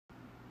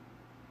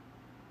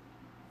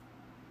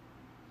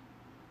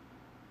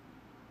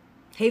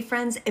Hey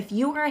friends, if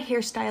you are a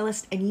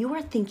hairstylist and you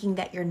are thinking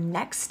that your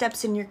next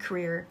steps in your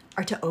career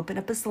are to open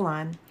up a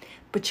salon,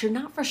 but you're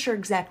not for sure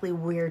exactly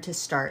where to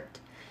start,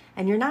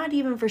 and you're not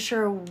even for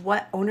sure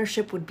what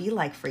ownership would be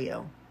like for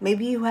you.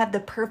 Maybe you have the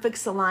perfect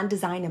salon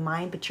design in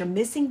mind, but you're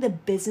missing the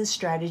business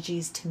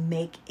strategies to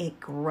make it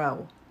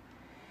grow.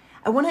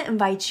 I want to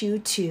invite you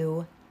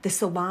to the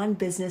Salon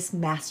Business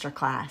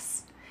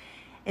Masterclass.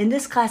 In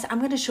this class, I'm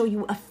going to show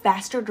you a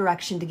faster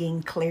direction to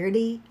gain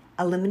clarity,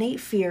 eliminate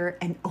fear,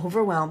 and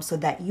overwhelm so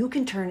that you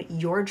can turn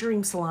your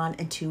dream salon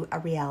into a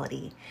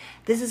reality.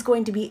 This is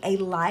going to be a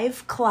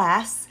live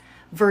class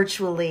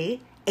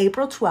virtually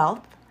April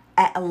 12th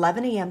at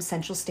 11 a.m.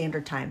 Central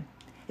Standard Time.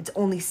 It's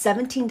only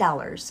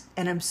 $17,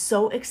 and I'm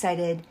so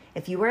excited.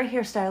 If you are a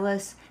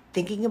hairstylist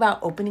thinking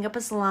about opening up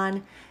a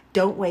salon,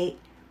 don't wait.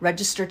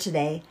 Register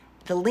today.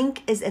 The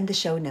link is in the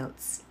show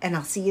notes, and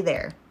I'll see you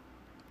there.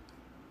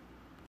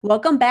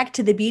 Welcome back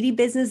to the Beauty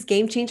Business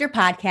Game Changer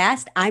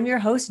podcast. I'm your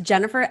host,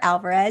 Jennifer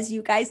Alvarez.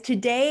 You guys,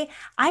 today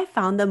I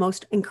found the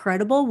most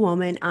incredible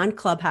woman on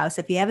Clubhouse.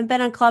 If you haven't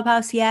been on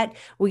Clubhouse yet,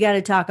 we got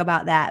to talk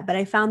about that. But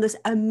I found this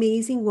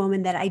amazing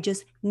woman that I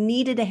just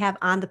needed to have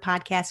on the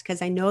podcast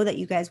because I know that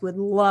you guys would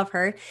love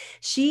her.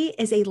 She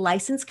is a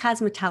licensed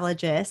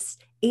cosmetologist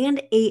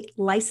and a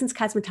licensed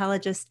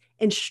cosmetologist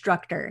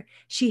instructor.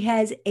 She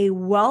has a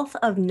wealth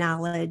of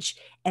knowledge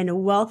and a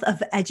wealth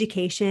of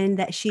education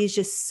that she is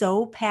just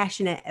so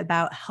passionate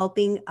about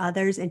helping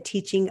others and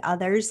teaching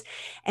others.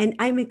 And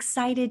I'm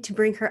excited to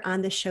bring her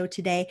on the show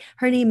today.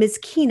 Her name is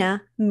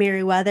Keena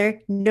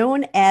Merriweather,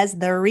 known as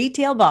the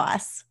Retail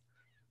Boss.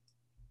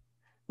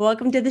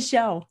 Welcome to the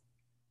show.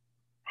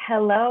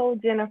 Hello,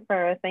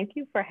 Jennifer. Thank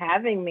you for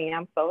having me.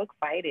 I'm so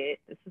excited.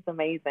 This is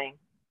amazing.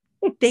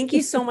 Thank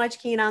you so much,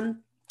 Keena.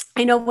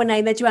 I know when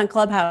I met you on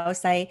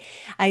Clubhouse, I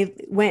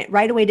went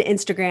right away to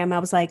Instagram. I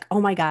was like, oh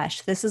my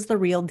gosh, this is the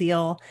real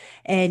deal.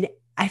 And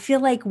I feel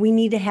like we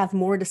need to have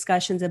more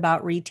discussions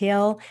about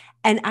retail.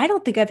 And I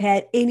don't think I've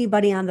had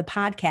anybody on the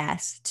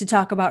podcast to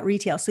talk about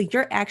retail. So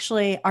you're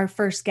actually our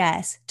first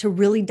guest to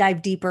really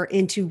dive deeper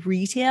into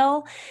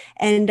retail.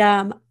 And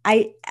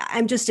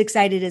I'm just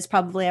excited as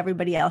probably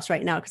everybody else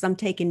right now because I'm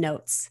taking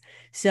notes.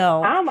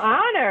 So I'm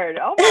honored.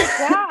 Oh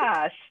my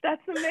gosh,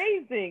 that's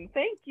amazing.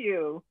 Thank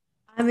you.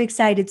 I'm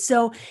excited.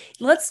 So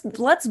let's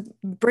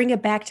bring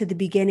it back to the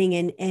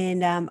beginning,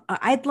 and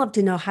I'd love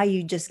to know how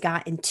you just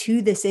got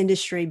into this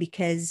industry,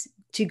 because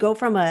to go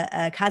from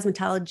a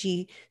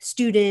cosmetology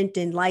student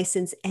and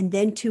license and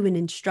then to an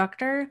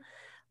instructor,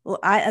 well,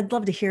 I'd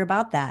love to hear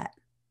about that.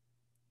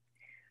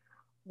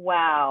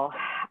 Wow.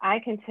 I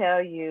can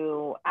tell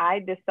you, I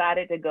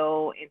decided to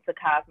go into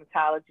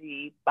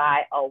cosmetology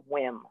by a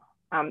whim.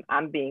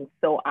 I'm being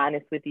so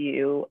honest with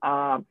you.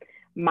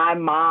 My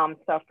mom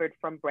suffered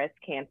from breast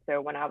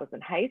cancer when I was in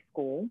high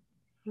school,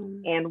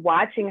 and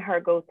watching her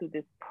go through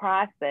this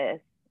process,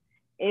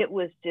 it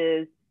was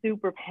just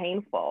super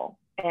painful.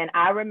 And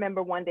I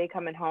remember one day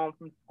coming home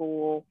from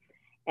school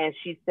and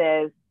she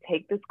says,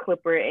 take this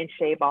clipper and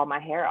shave all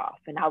my hair off.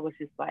 And I was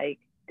just like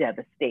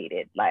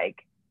devastated.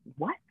 Like,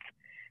 what?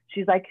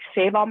 She's like,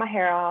 shave all my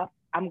hair off.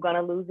 I'm going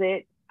to lose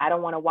it. I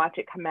don't want to watch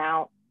it come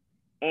out.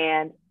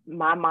 And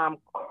my mom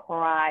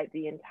cried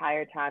the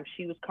entire time.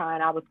 She was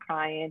crying. I was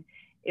crying.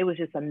 It was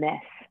just a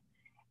mess.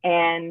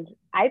 And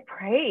I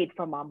prayed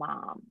for my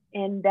mom.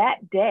 And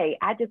that day,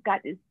 I just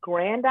got this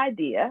grand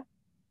idea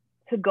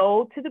to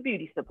go to the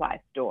beauty supply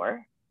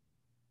store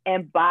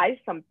and buy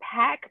some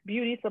PAC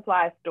beauty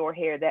supply store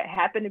hair that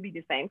happened to be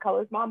the same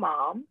color as my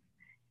mom's,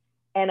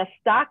 and a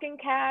stocking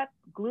cap,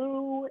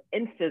 glue,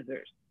 and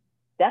scissors.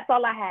 That's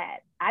all I had.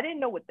 I didn't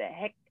know what the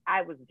heck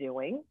I was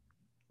doing,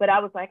 but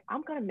I was like,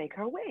 I'm going to make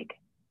her wig.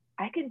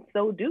 I can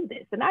so do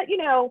this. And I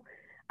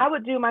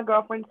would do my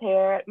girlfriend's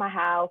hair at my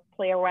house,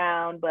 play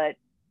around, but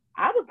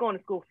I was going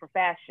to school for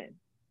fashion.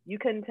 You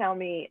couldn't tell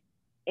me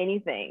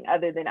anything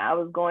other than I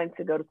was going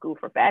to go to school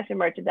for fashion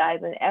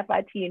merchandising,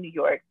 FIT in New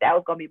York. That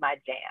was going to be my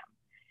jam.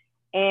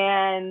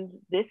 And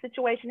this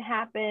situation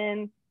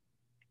happened.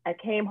 I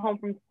came home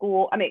from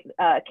school.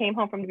 Came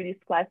home from the beauty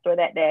supply store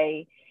that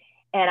day.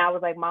 And I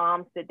was like,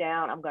 Mom, sit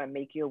down. I'm going to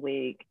make you a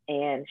wig.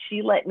 And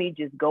she let me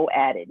just go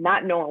at it,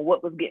 not knowing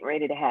what was getting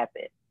ready to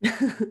happen.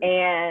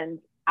 And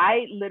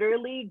I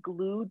literally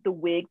glued the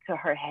wig to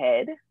her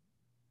head,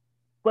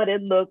 but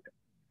it looked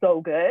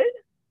so good.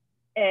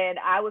 And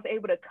I was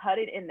able to cut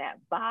it in that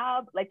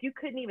bob. Like, you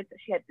couldn't even,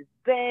 she had this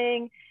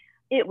thing.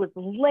 It was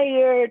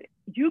layered.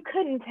 You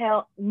couldn't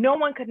tell. No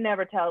one could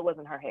never tell it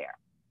wasn't her hair.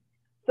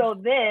 So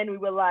then we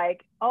were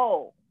like,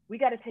 oh, we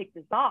got to take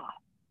this off.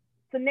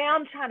 So now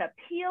I'm trying to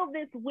peel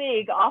this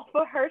wig off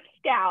of her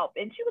scalp.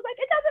 And she was like,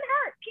 it doesn't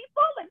hurt. Keep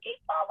pulling, keep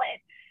pulling.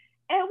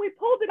 And we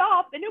pulled it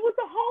off, and it was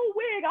a whole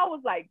wig. I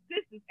was like,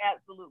 this is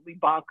absolutely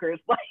bonkers.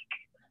 Like,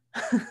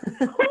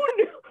 who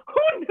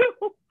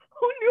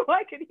knew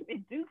I could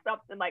even do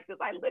something like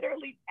this? I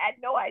literally had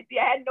no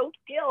idea. I had no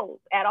skills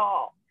at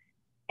all.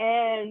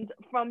 And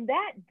from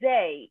that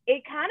day,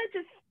 it kind of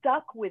just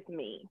stuck with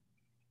me.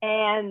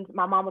 And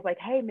my mom was like,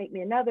 hey, make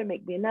me another.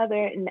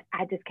 And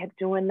I just kept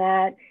doing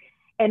that.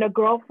 And a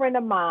girlfriend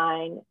of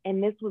mine,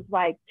 and this was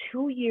like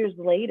 2 years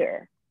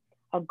later,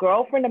 a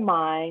girlfriend of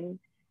mine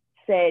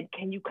said,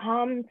 can you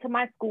come to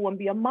my school and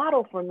be a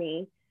model for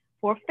me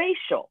for a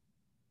facial?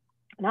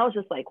 And I was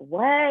just like,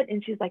 what?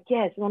 And she's like,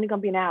 yes, it's only going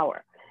to be an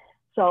hour.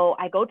 So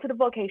I go to the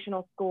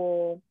vocational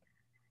school,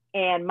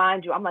 and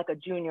mind you, I'm like a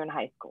junior in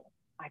high school.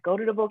 I go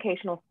to the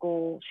vocational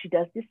school. She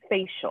does this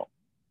facial,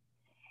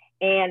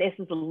 and this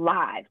is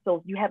live.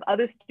 So you have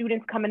other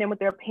students coming in with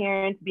their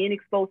parents, being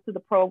exposed to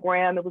the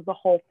program. It was the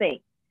whole thing.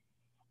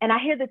 And I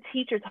hear the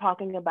teacher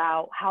talking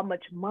about how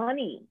much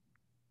money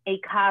a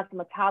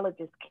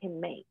cosmetologist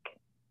can make.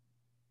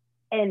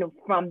 And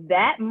from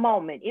that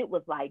moment, it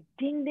was like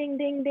ding, ding,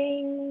 ding,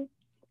 ding.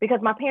 Because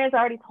my parents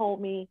already told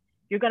me,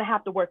 you're going to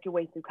have to work your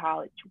way through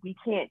college. We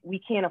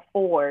can't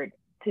afford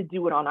to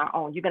do it on our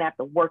own. You're going to have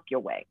to work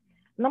your way.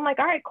 And I'm like,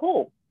 all right,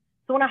 cool.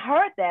 So when I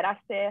heard that, I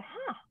said,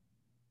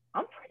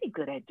 I'm pretty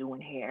good at doing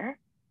hair.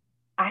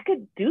 I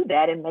could do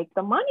that and make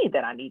the money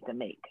that I need to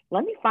make.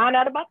 Let me find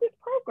out about this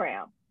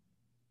program.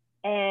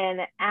 And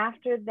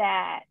after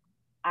that,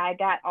 I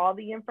got all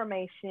the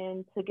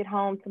information, took it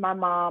home to my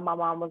mom. My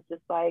mom was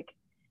just like,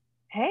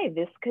 hey,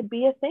 this could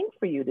be a thing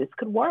for you. This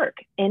could work.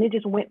 And it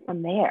just went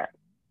from there.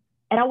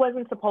 And I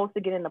wasn't supposed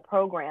to get in the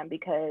program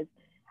because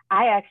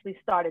I actually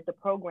started the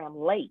program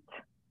late.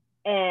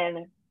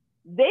 And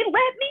they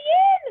let me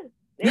in.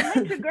 They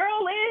let your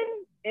girl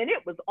in, and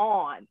it was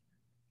on.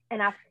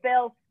 And I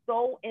fell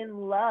so in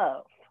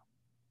love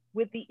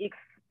with the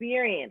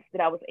experience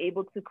that I was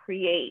able to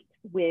create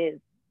with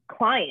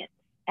clients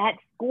at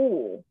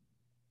school.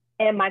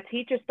 And my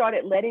teacher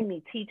started letting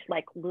me teach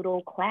like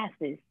little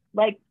classes.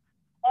 Like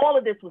all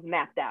of this was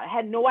mapped out. I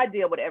had no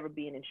idea I would ever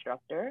be an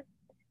instructor.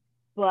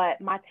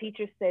 But my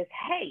teacher says,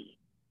 hey,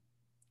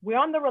 we're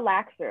on the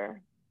relaxer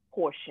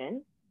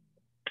portion.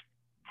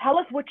 Tell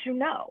us what you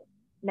know.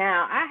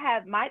 Now, I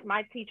have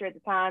my teacher at the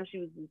time. She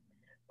was this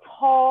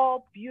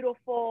tall,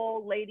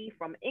 beautiful lady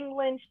from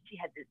England. She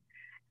had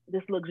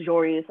this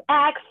luxurious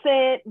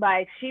accent.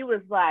 Like, she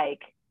was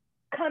like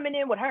coming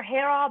in with her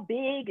hair all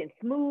big and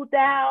smoothed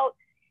out.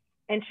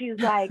 And she's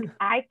like,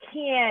 I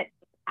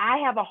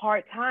have a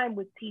hard time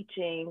with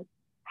teaching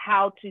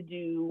how to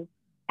do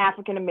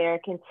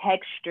African-American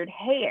textured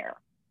hair.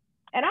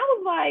 And I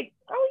was like,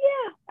 oh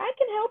yeah, I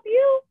can help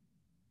you.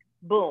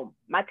 Boom.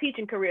 My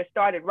teaching career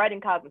started right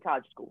in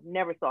cosmetology school.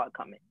 Never saw it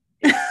coming.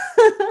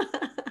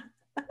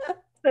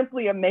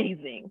 Simply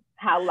amazing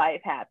how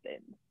life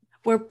happens.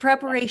 Where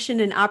preparation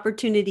and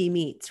opportunity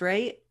meets,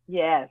 right?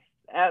 Yes,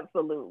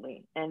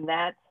 absolutely. And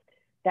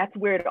that's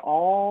where it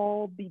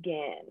all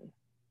began.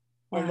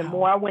 Wow. And the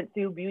more I went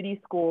through beauty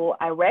school,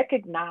 I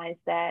recognized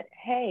that,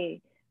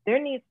 hey, there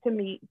needs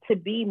to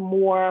be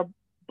more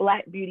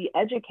Black beauty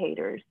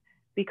educators,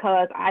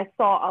 because I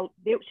saw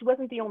she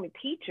wasn't the only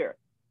teacher.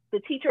 The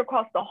teacher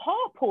across the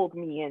hall pulled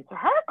me into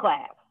her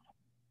class.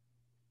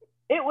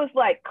 It was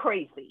like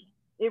crazy.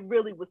 It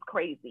really was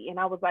crazy. And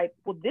I was like,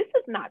 well, this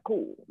is not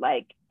cool.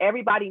 Like,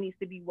 everybody needs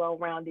to be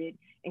well-rounded,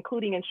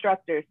 including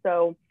instructors.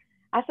 So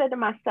I said to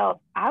myself,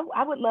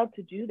 I would love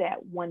to do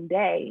that one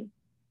day.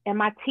 And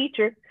my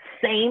teacher,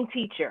 same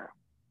teacher,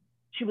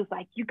 she was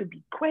like, you could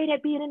be great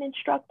at being an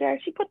instructor.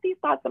 She put these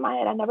thoughts in my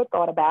head I never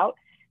thought about.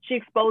 She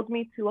exposed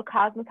me to a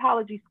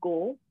cosmetology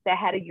school that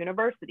had a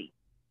university,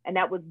 and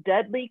that was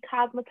Dudley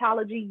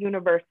Cosmetology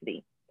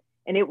University.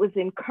 And it was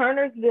in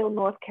Kernersville,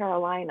 North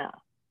Carolina.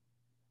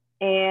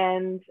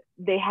 And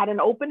they had an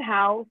open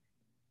house.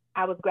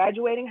 I was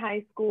graduating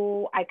high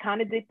school. I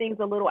kind of did things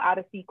a little out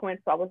of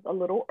sequence. So I was a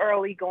little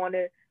early, going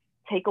to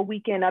take a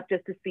weekend up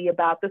just to see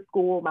about the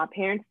school. My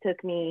parents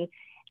took me.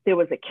 There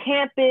was a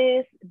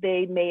campus.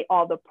 They made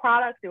all the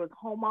products. There was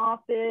home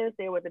office.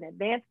 There was an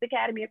advanced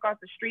academy across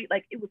the street.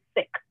 Like, it was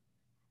sick.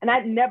 And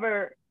I'd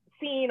never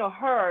seen or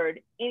heard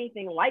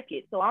anything like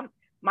it. So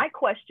my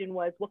question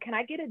was, well, can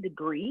I get a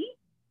degree?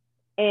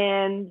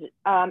 And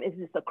is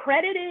this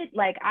accredited?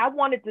 Like, I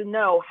wanted to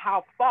know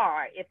how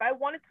far, if I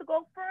wanted to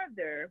go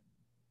further,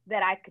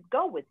 that I could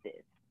go with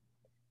this.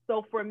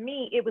 So for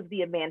me, it was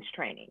the advanced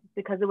training,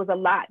 because it was a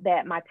lot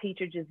that my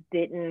teacher just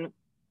didn't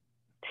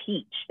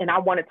teach. And I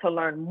wanted to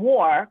learn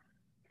more,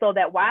 so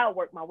that while I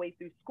work my way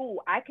through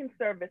school, I can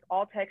service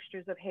all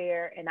textures of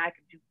hair and I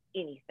could do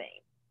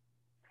anything.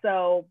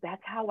 So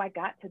that's how I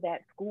got to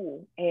that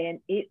school. And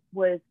it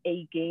was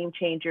a game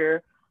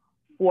changer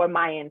for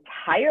my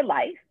entire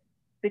life,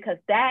 because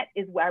that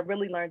is where I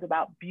really learned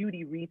about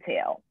beauty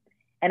retail.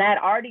 And I had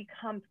already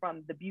come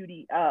from the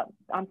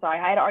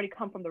I had already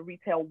come from the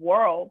retail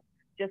world,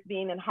 just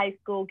being in high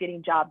school,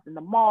 getting jobs in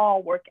the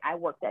mall. I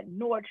worked at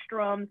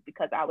Nordstrom's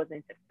because I was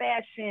into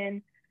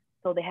fashion.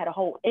 So they had a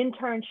whole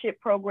internship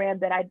program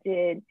that I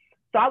did.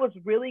 So I was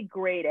really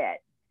great at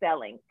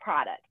selling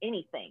product,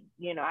 anything.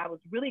 I was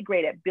really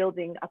great at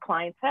building a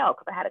clientele,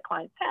 because I had a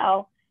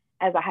clientele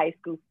as a high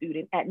school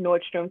student at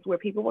Nordstrom's where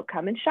people would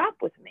come and shop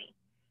with me.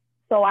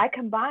 So I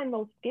combined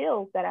those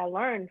skills that I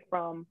learned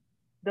from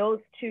those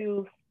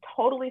two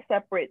totally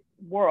separate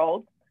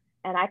worlds,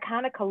 and I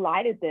kind of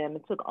collided them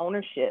and took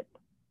ownership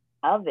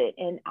of it.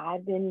 And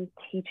I've been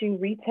teaching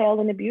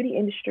retail in the beauty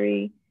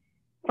industry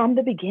From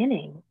the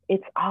beginning,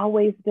 it's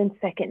always been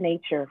second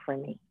nature for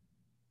me.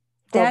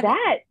 So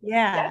That,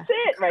 yeah, that's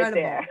it right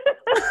there.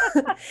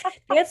 incredible.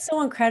 That's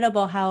so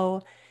incredible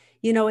how,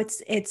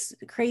 it's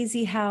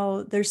crazy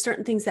how there's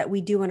certain things that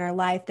we do in our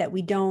life that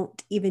we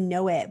don't even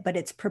know it, but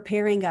it's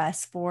preparing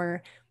us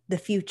for the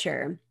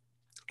future.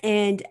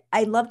 And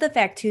I love the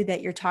fact too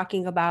that you're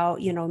talking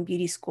about, in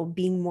beauty school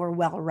being more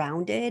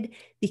well-rounded,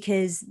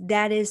 because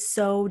that is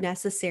so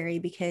necessary,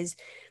 because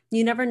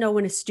you never know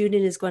when a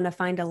student is going to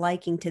find a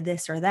liking to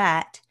this or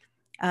that.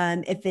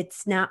 If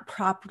it's not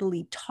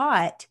properly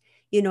taught,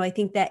 I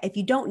think that if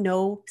you don't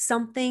know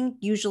something,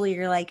 usually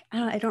you're like,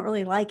 oh, I don't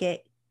really like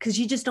it because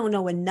you just don't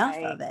know enough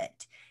Right. of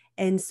it.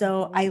 And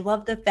so I Mhm.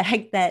 love the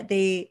fact that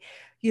they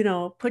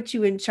put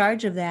you in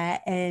charge of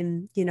that,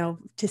 and,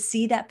 to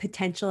see that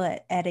potential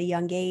at a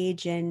young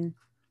age, and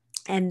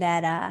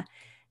that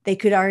they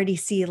could already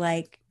see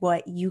like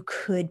what you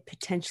could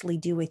potentially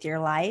do with your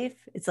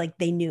life. It's like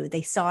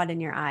they saw it in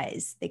your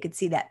eyes. They could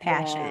see that Yeah.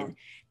 passion.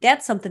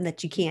 That's something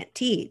that you can't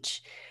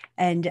teach.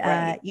 And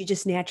Right. you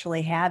just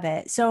naturally have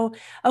it. So,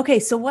 okay.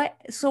 So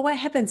what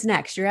happens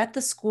next? You're at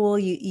the school,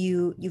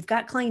 you've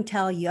got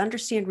clientele, you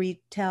understand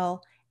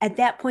retail. At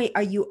that point,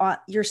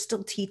 you're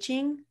still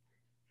teaching?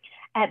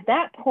 At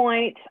that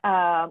point,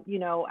 I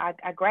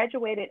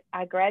graduated.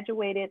 I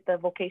graduated the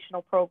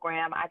vocational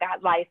program. I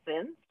got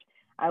licensed.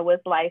 I was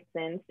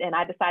licensed, and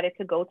I decided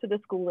to go to the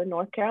school in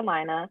North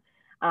Carolina,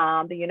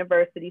 the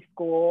university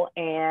school.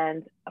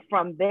 And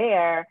from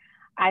there,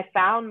 I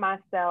found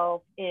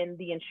myself in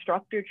the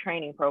instructor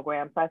training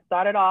program. So I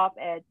started off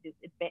at the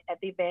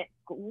advanced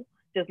school,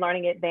 just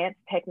learning advanced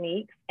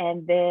techniques,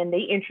 and then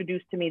they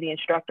introduced to me the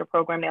instructor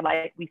program. They're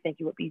like, "We think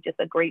you would be just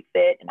a great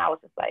fit," and I was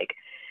just like,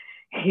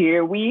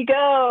 here we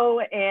go.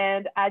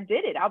 And I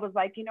did it. I was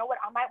like, you know what?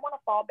 I might want to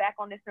fall back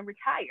on this and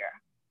retire.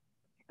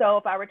 So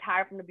if I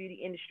retire from the beauty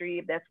industry,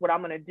 if that's what I'm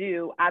going to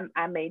do,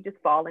 I may just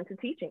fall into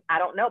teaching. I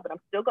don't know, but I'm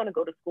still going to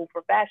go to school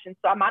for fashion.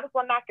 So I might as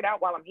well knock it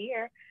out while I'm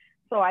here.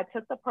 So I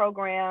took the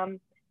program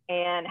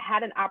and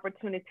had an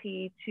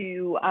opportunity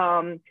to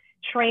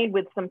train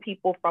with some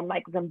people from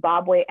like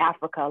Zimbabwe,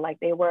 Africa. Like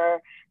they were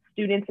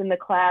students in the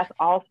class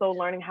also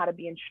learning how to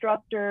be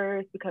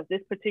instructors, because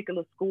this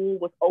particular school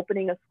was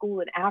opening a school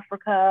in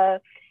Africa.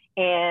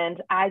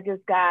 And I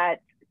just got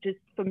just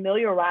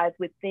familiarized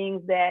with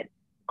things that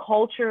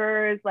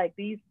cultures like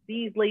these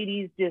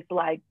ladies just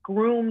like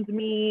groomed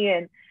me.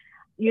 And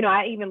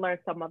I even learned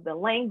some of the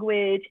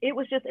language. It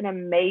was just an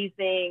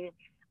amazing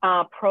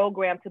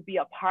program to be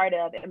a part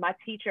of. And my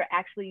teacher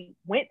actually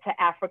went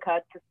to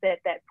Africa to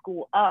set that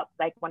school up,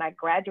 like when I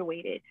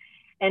graduated.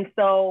 And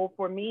so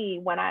for me,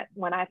 when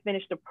I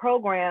finished the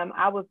program,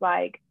 I was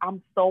like,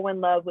 I'm so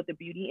in love with the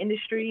beauty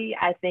industry.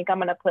 I think I'm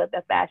gonna put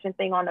the fashion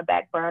thing on the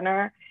back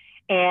burner.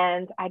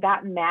 And I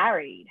got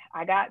married.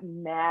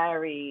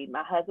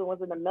 My husband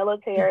was in the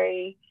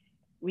military.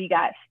 We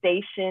got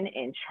stationed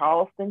in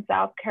Charleston,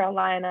 South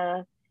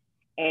Carolina,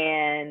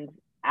 and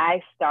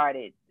I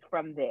started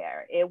from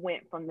there. It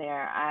went from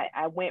there.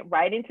 I went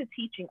right into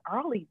teaching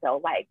early though,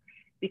 like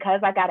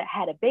because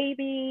had a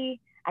baby.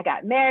 I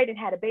got married and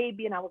had a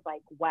baby, and I was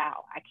like,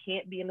 wow, I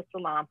can't be in the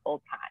salon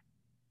full time.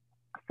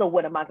 So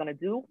what am I going to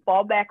do?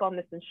 Fall back on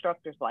this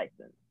instructor's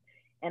license.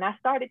 And I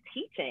started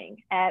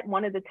teaching at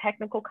one of the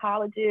technical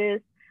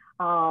colleges.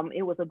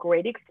 It was a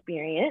great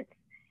experience.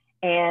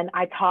 And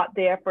I taught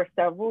there for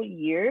several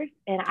years,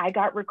 and I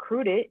got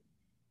recruited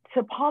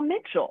to Paul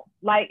Mitchell.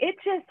 Like it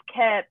just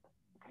kept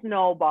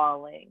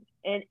snowballing.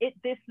 And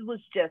this was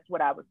just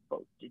what I was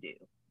supposed to do,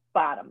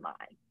 bottom line.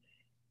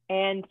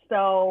 And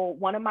so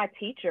one of my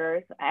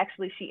teachers,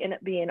 actually, she ended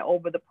up being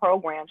over the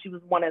program. She was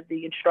one of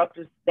the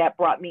instructors that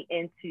brought me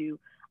into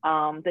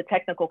the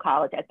technical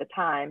college at the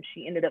time.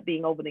 She ended up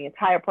being over the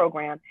entire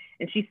program.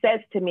 And she says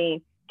to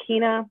me,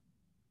 Kina,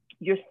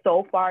 you're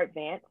so far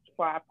advanced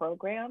for our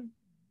program.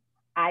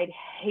 I'd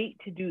hate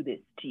to do this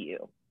to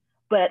you,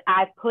 but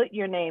I've put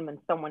your name in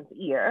someone's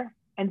ear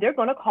and they're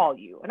going to call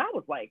you. And I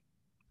was like,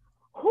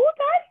 who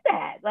does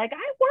that? Like,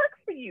 I work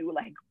for you.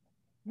 Like,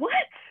 what?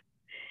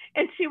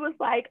 And she was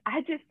like,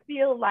 I just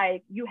feel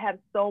like you have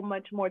so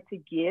much more to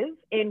give.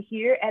 And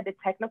here at the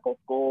technical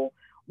school,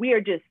 we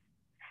are just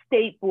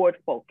state board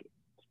focused.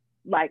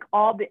 Like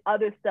all the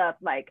other stuff,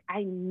 like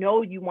I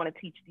know you want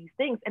to teach these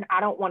things and I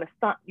don't want to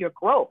stunt your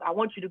growth. I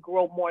want you to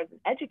grow more as an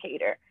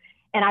educator.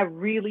 And I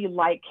really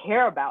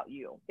care about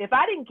you. If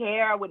I didn't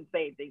care, I wouldn't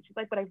say anything. She's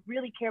like, but I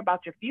really care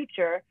about your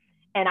future.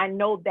 And I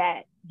know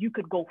that you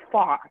could go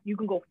far. You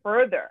can go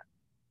further.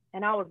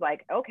 And I was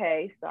like,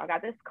 okay. So I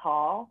got this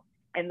call,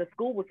 and the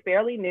school was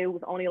fairly new. It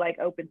was only like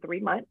open 3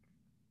 months.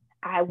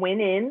 I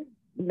went in,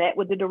 met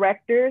with the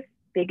directors.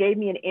 They gave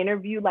me an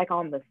interview like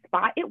on the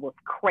spot. It was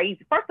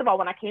crazy. First of all,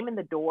 when I came in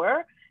the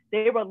door,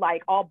 they were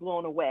like all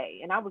blown away.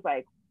 And I was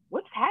like,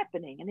 what's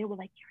happening? And they were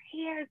like,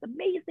 your hair is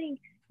amazing.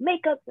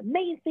 Makeup's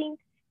amazing.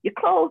 Your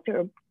clothes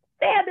are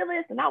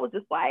fabulous. And I was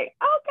just like,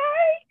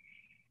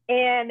 okay.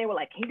 And they were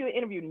like, can you do an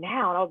interview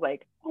now? And I was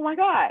like, oh my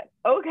God,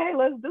 okay,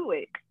 let's do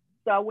it.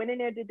 So I went in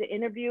there, did the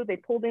interview. They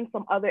pulled in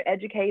some other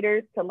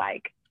educators to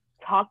like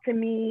talked to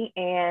me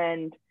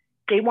and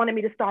they wanted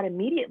me to start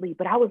immediately,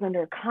 but I was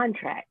under a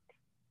contract.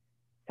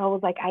 So I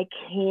was like, I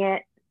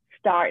can't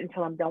start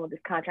until I'm done with this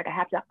contract. I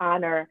have to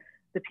honor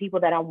the people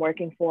that I'm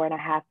working for, and I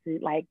have to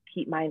like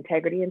keep my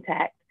integrity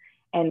intact.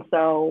 And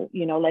so,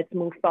 let's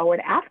move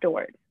forward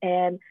afterwards.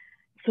 And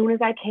as soon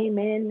as I came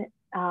in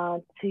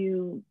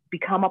to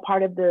become a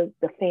part of the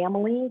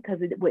family,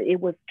 because it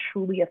was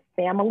truly a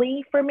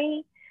family for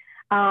me,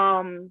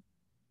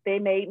 they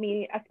made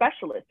me a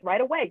specialist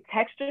right away,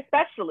 texture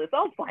specialist.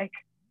 I was like,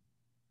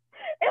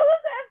 it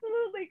was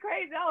absolutely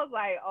crazy. I was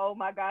like, oh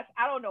my gosh,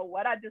 I don't know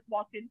what I just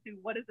walked into.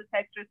 What is a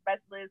texture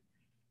specialist?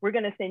 We're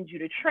going to send you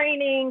to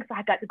training. So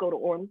I got to go to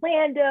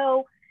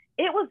Orlando.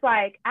 It was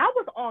like, I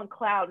was on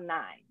cloud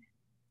nine,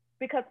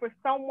 because for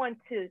someone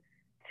to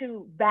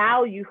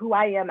value who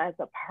I am as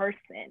a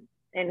person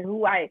and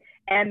who I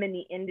am in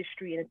the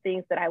industry and the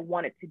things that I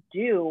wanted to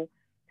do,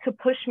 to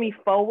push me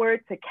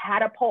forward, to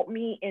catapult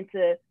me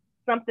into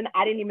something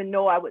I didn't even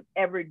know I would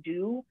ever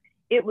do,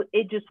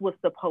 it just was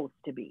supposed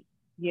to be.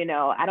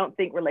 I don't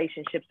think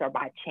relationships are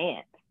by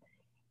chance.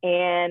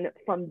 And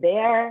from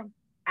there,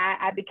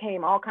 I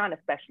became all kind of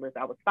specialists.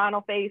 I was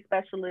final phase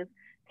specialist,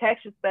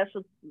 texture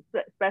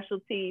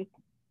specialty.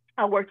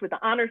 I worked with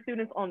the honor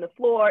students on the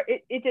floor.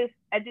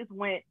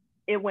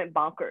 It went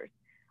bonkers.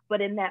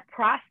 But in that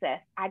process,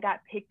 I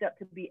got picked up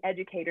to be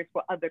educators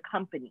for other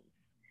companies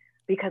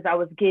because I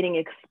was getting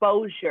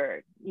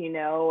exposure,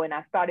 and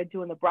I started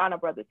doing the Bronner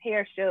Brothers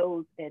hair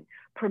shows and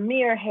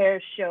Premier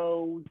hair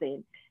shows,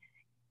 and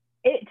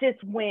it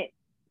just went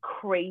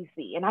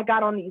crazy. And I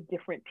got on these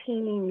different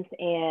teams,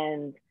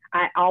 and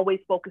I always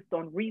focused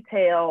on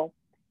retail.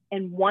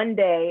 And one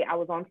day I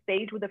was on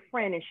stage with a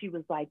friend, and she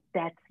was like,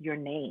 that's your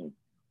name.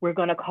 We're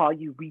going to call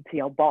you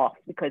Retail Boss,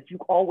 because you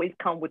always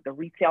come with the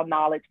retail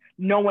knowledge.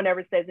 No one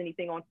ever says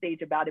anything on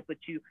stage about it, but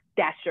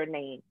that's your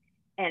name.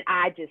 And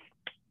I just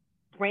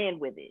ran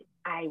with it.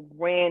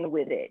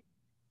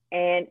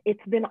 And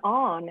it's been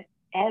on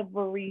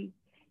ever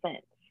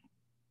since.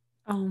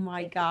 Oh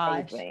my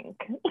gosh.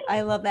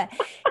 I love that.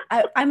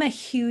 I'm a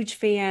huge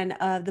fan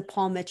of the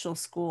Paul Mitchell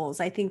schools.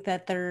 I think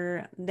that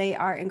they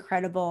are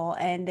incredible,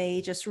 and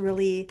they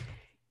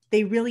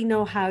really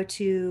know how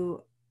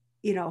to,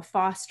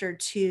 foster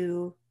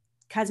to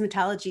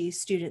cosmetology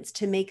students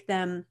to make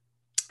them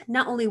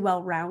not only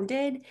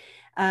well-rounded,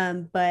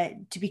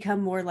 but to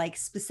become more like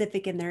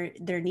specific in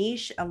their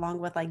niche, along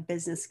with like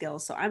business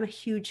skills. So I'm a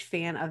huge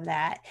fan of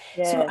that.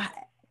 Yes. So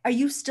are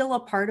you still a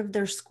part of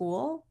their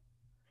school?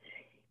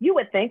 You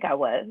would think I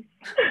was.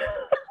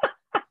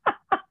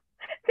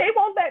 They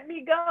won't let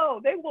me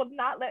go. They will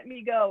not let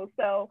me go.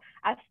 So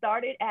I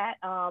started at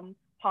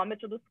Paul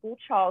Mitchell the School,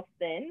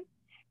 Charleston.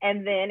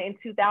 And then in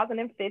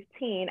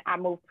 2015, I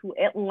moved to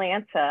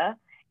Atlanta,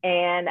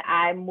 and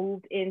I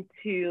moved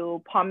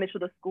into Paul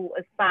Mitchell the School,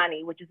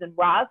 Asani, which is in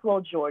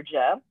Roswell,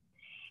 Georgia.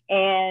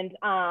 And,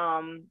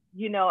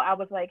 I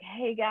was like,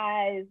 hey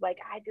guys, like,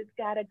 I just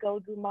got to go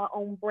do my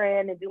own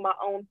brand and do my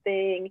own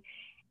thing.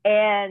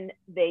 And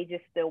they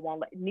just still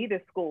won't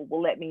neither school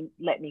will let me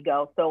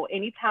go. So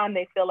anytime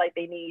they feel like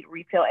they need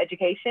retail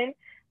education,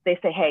 they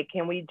say, hey,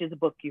 can we just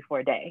book you for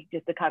a day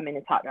just to come in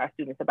and talk to our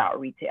students about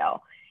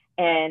retail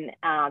and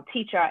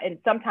and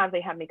sometimes they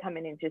have me come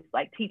in and just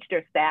like teach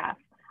their staff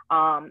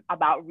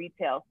about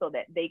retail, so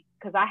that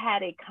because I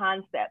had a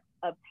concept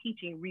of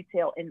teaching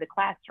retail in the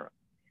classroom.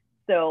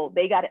 So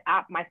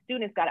my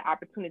students got an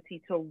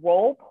opportunity to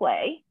role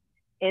play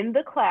in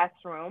the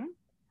classroom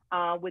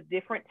with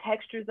different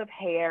textures of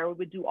hair. We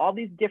would do all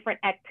these different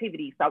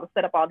activities. So I would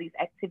set up all these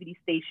activity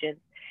stations,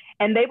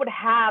 and they would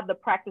have the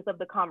practice of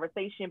the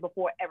conversation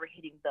before ever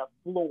hitting the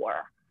floor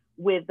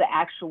with the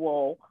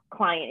actual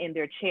client in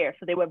their chair.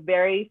 So they were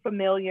very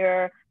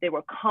familiar. They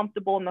were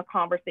comfortable in the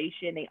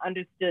conversation. They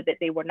understood that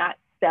they were not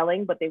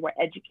selling, but they were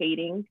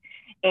educating.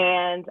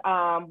 And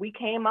we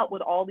came up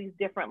with all these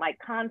different like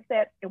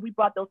concepts, and we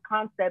brought those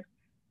concepts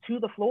to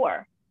the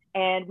floor.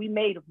 And we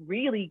made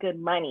really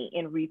good money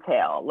in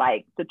retail.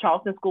 Like the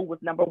Charleston School was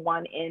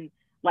 #1 in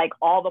like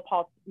all the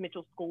Paul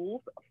Mitchell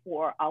schools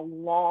for a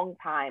long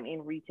time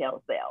in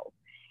retail sales.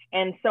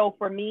 And so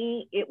for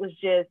me, it was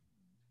just,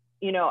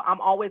 I'm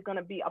always going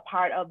to be a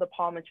part of the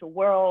Paul Mitchell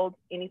world.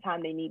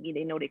 Anytime they need me,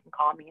 they know they can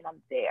call me, and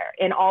I'm there.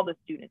 And all the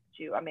students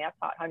too. I mean, I've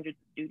taught hundreds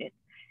of students,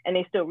 and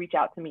they still reach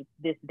out to me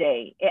this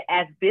day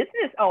as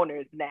business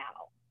owners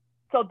now.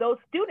 So those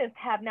students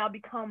have now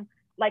become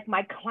like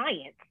my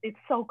clients. It's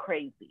so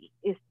crazy.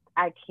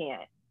 I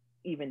can't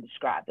even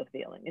describe the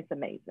feeling. It's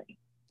amazing.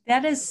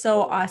 That is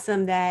so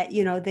awesome that,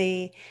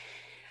 they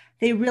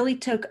really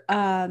took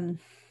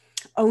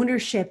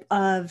ownership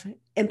of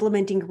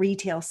implementing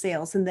retail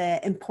sales and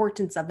the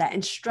importance of that,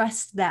 and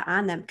stressed that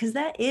on them, because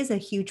that is a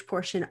huge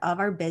portion of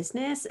our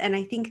business. And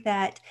I think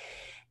that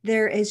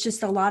there is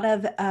just a lot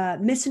of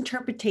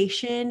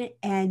misinterpretation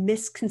and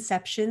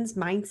misconceptions,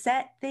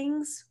 mindset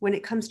things when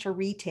it comes to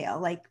retail.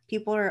 Like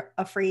people are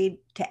afraid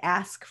to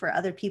ask for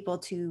other people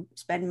to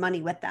spend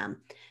money with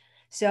them.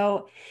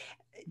 So,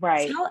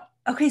 right.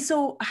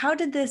 So how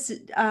did this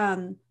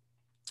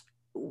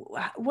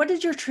what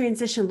did your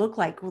transition look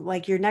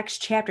like your next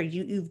chapter?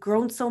 You've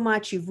grown so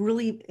much, you've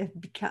really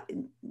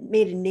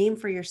made a name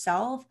for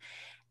yourself,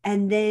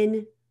 and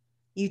then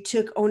you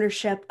took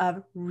ownership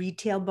of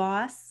Retail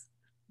Boss.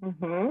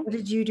 Mm-hmm. What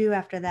did you do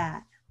after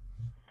that?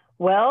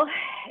 Well,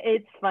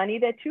 it's funny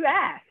that you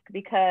ask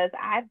because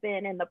I've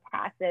been in the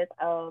process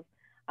of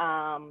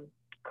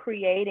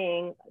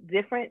creating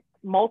different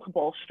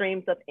multiple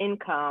streams of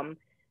income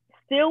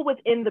still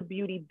within the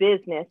beauty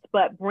business,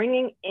 but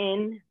bringing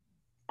in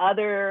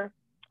other,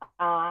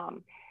 how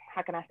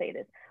can I say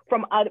this?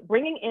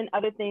 Bringing in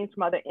other things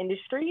from other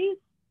industries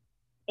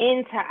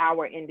into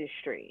our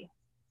industry.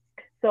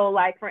 So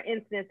like, for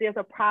instance, there's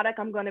a product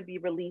I'm going to be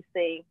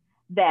releasing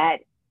that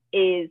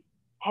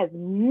has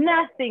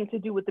nothing to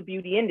do with the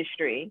beauty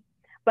industry,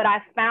 but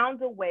I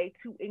found a way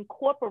to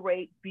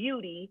incorporate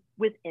beauty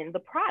within the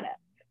product.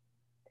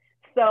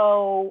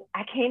 So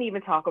I can't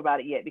even talk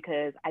about it yet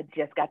because I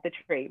just got the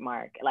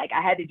trademark. Like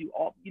I had to do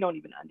all, you don't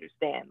even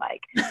understand.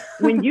 Like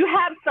when you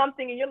have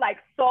something and you're like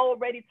so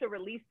ready to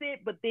release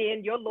it, but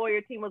then your lawyer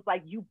team was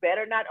like, you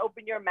better not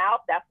open your mouth.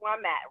 That's where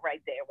I'm at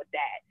right there with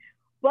that.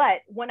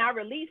 But when I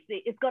release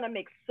it, it's going to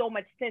make so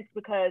much sense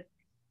because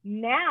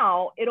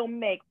now it'll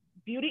make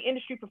beauty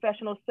industry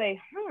professionals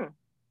say,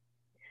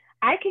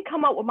 I can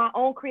come up with my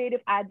own creative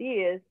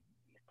ideas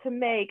to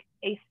make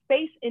a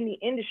space in the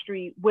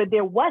industry where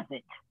there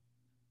wasn't.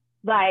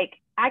 Like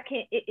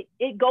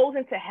it goes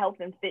into health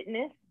and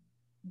fitness,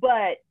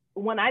 but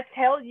when I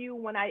tell you,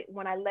 when I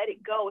let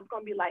it go, it's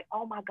going to be like,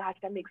 oh my gosh,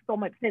 that makes so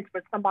much sense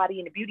for somebody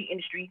in the beauty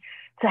industry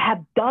to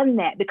have done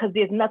that because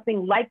there's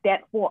nothing like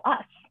that for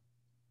us.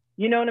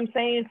 You know what I'm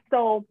saying?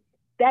 So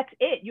that's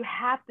it. You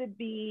have to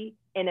be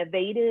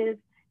innovative.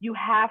 You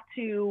have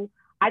to,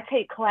 I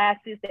take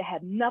classes that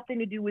have nothing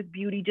to do with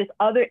beauty, just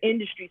other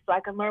industries, so I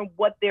can learn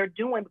what they're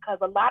doing because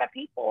a lot of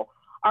people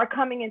are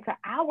coming into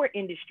our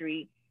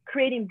industry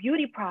creating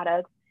beauty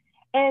products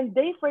and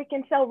they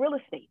freaking sell real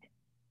estate.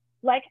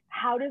 Like,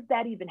 how does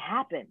that even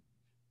happen?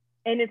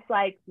 And it's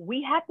like,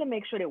 we have to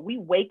make sure that we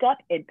wake up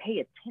and pay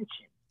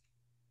attention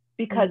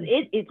because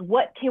it's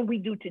what can we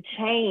do to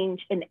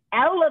change and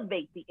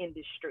elevate the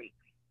industry.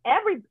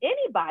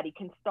 Anybody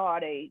can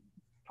start a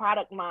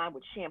product line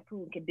with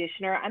shampoo and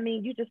conditioner. I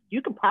mean,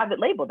 you can private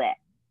label that.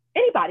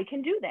 Anybody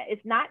can do that.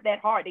 It's not that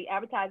hard. They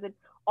advertise it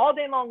all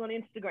day long on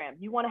Instagram.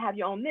 You want to have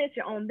your own this,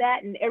 your own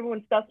that, and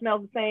everyone's stuff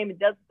smells the same. It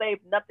does the same,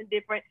 nothing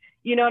different.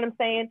 You know what I'm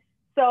saying?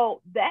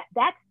 So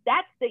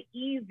that's the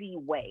easy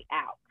way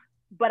out.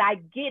 But I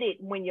get it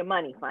when your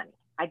money funny.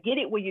 I get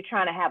it when you're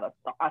trying to have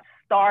a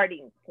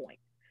starting point.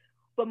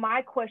 But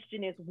my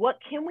question is, what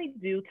can we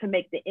do to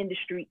make the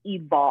industry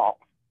evolve?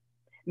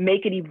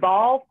 Make it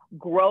evolve,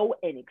 grow,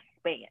 and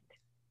expand.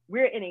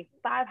 We're in a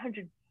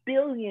 $500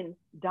 billion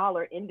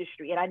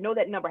industry. And I know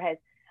that number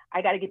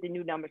I got to get the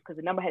new numbers because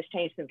the number has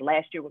changed since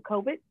last year with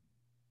COVID.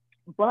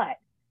 But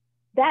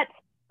that's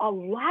a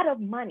lot of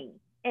money.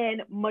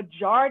 And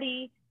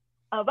majority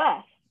of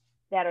us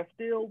that are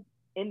still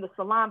in the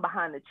salon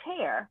behind the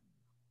chair,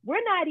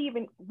 we're not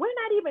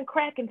even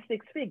cracking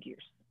six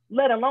figures,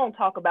 let alone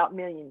talk about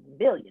millions and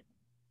billions.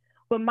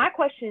 But my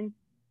question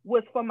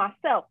was for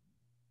myself,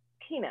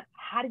 Kina,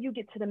 how do you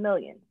get to the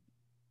millions?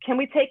 Can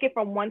we take it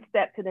from one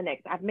step to the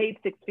next? I've made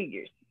six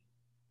figures.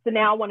 So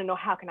now I want to know,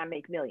 how can I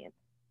make millions?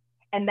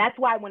 And that's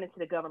why I went into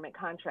the government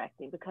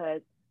contracting,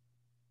 because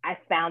I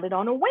found it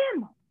on a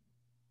whim.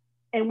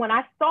 And when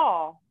I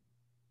saw,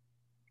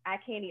 I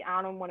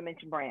don't want to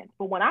mention brands,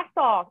 but when I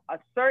saw a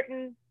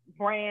certain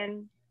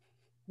brand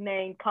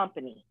name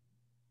company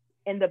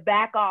in the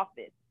back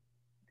office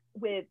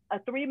with a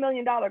 $3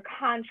 million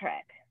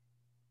contract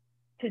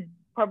to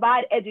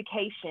provide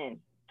education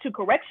to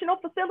correctional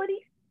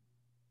facilities,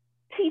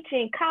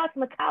 teaching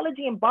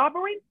cosmetology and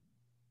barbering,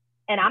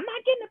 and I'm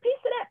not getting a piece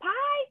of that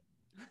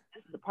pie,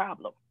 this is the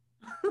problem.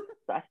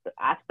 So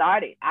I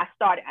started. I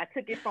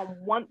took it from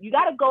one, you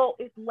got to go,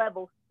 it's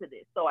levels to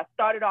this. So I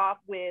started off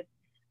with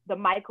the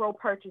micro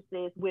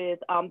purchases with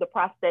the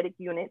prosthetic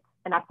units.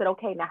 And I said,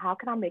 okay, now how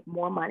can I make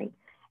more money?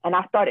 And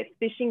I started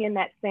fishing in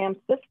that SAM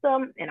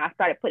system, and I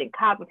started putting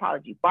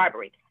cosmetology,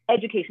 barbering,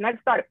 education. I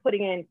just started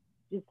putting in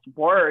just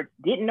words,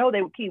 didn't know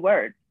they were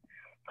keywords,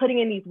 putting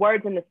in these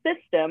words in the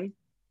system,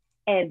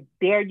 and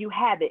there you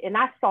have it. And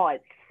I saw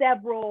it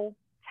several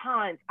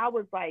times. I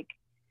was like,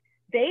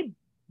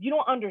 you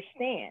don't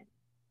understand.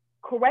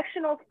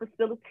 Correctional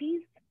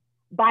facilities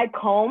buy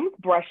combs,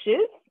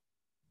 brushes,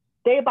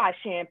 they buy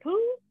shampoo,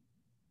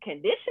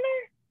 conditioner.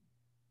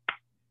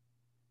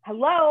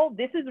 Hello,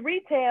 this is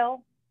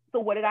retail. So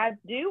what did I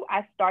do?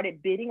 I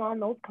started bidding on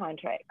those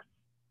contracts,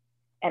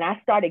 and I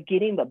started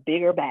getting the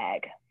bigger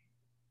bag.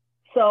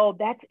 So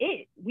that's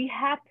it. We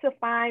have to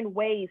find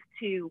ways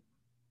to,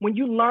 when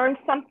you learn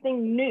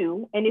something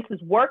new and this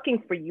is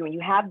working for you and you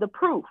have the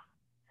proof,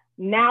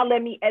 now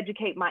let me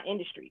educate my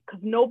industry,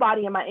 because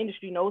nobody in my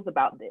industry knows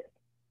about this.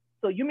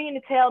 So you mean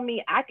to tell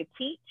me I could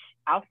teach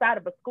outside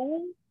of a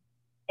school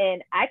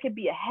and I could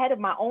be ahead of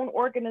my own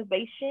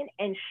organization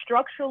and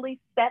structurally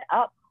set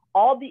up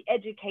all the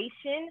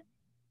education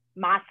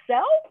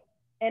myself?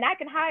 And I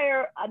can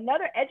hire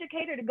another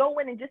educator to go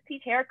in and just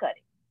teach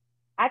haircutting.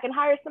 I can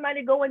hire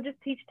somebody to go and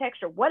just teach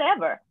texture,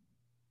 whatever.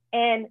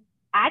 And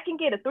I can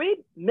get a $3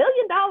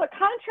 million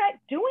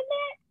contract doing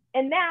that.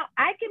 And now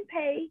I can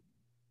pay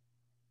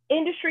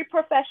industry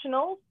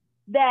professionals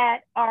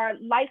that are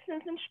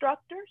licensed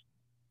instructors,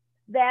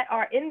 that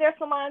are in their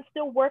salon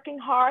still working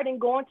hard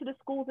and going to the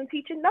schools and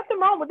teaching. Nothing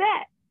wrong with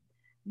that.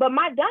 But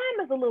my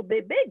dime is a little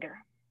bit bigger.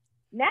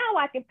 Now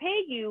I can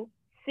pay you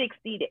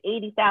 $60,000 to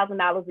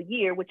 $80,000 a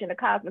year, which in a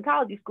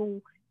cosmetology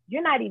school,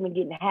 you're not even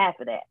getting half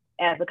of that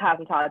as a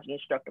cosmetology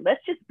instructor.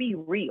 Let's just be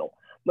real.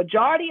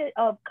 Majority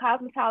of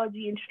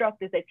cosmetology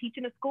instructors that teach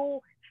in a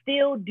school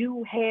still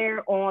do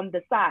hair on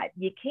the side.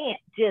 You can't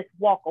just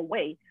walk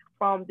away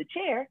from the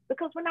chair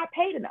because we're not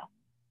paid enough.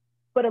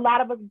 But a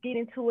lot of us get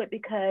into it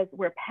because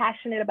we're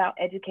passionate about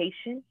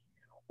education,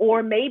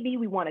 or maybe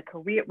we want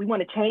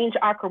to change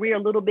our career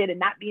a little bit and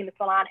not be in the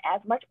salon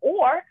as much,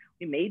 or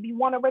we maybe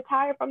want to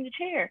retire from the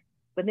chair.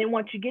 But then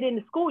once you get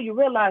into school, you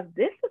realize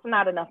this is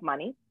not enough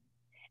money.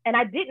 And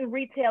I didn't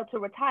retail to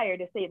retire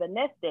to save a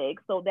nest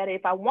egg, so that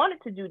if I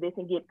wanted to do this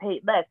and get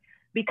paid less,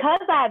 because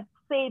I've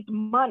saved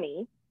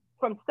money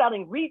from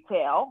selling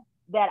retail,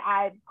 that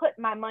I put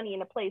my money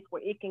in a place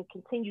where it can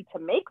continue to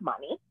make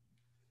money.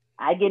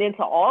 I get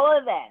into all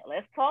of that.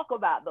 Let's talk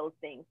about those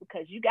things,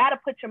 because you got to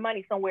put your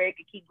money somewhere it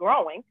can keep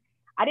growing.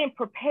 I didn't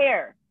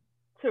prepare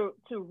to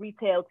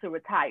retail to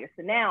retire.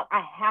 So now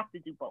I have to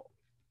do both.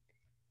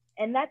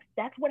 And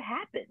that's what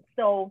happens.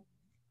 So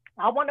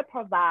I want to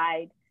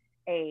provide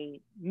a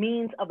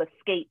means of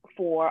escape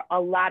for a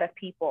lot of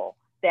people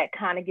that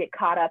kind of get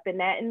caught up in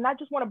that. And I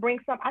just want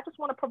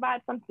to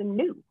provide something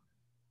new.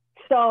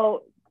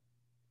 So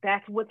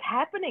that's what's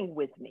happening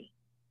with me.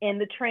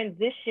 And the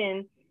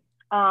transition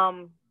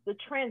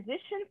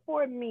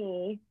for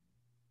me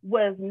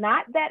was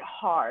not that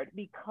hard,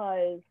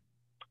 because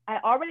I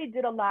already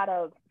did a lot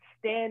of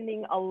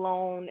standing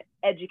alone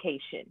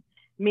education,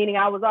 meaning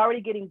I was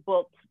already getting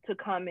booked to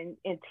come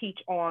and teach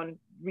on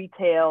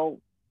retail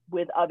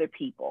with other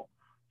people.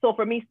 So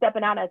for me,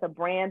 stepping out as a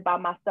brand by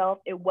myself,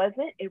 it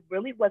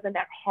really wasn't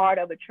that hard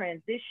of a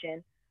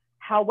transition.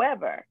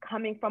 However,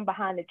 coming from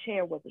behind the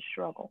chair was a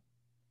struggle.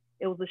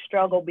 It was a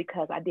struggle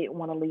because I didn't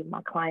want to leave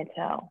my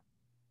clientele.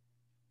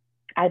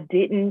 I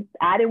didn't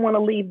want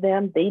to leave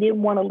them. They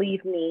didn't want to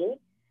leave me,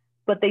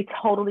 but they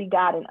totally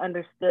got and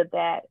understood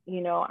that,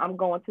 I'm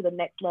going to the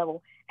next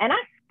level. And I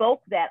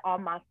spoke that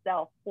on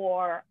myself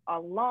for a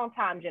long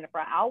time, Jennifer.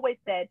 I always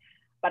said,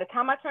 by the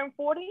time I turn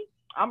 40,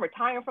 I'm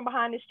retiring from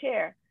behind this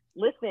chair.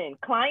 Listen,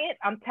 client,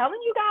 I'm telling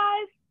you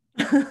guys,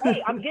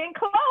 hey, I'm getting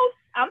close.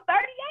 I'm 38.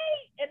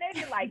 And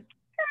they're like,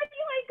 girl,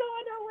 you ain't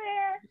going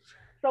nowhere.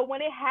 So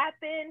when it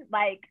happened,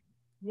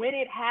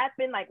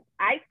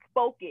 I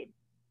spoke it.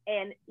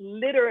 And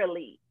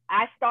literally,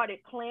 I started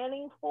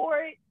planning for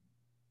it.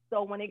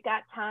 So when it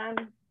got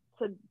time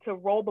to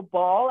roll the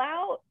ball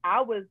out,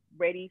 I was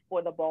ready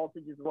for the ball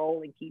to just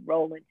roll and keep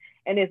rolling.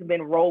 And it's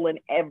been rolling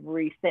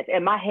ever since.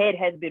 And my head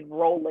has been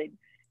rolling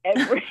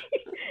every...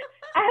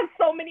 I have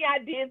so many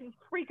ideas. It's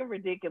freaking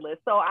ridiculous.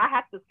 So I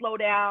have to slow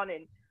down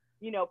and,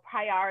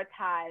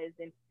 prioritize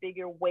and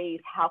figure ways,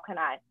 how can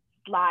I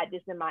slide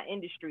this in my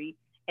industry?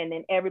 And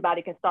then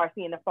everybody can start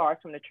seeing the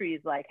forest from the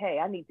trees, like, hey,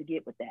 I need to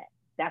get with that.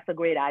 That's a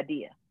great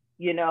idea.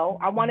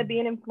 I want to be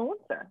an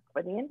influencer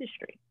for the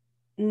industry.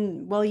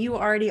 Well, you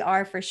already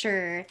are, for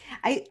sure.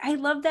 I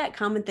love that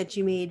comment that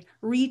you made,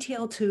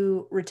 retail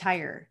to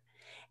retire.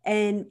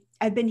 And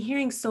I've been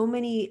hearing so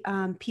many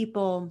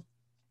people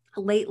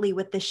lately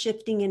with the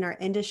shifting in our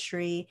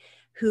industry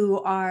who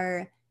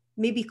are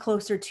maybe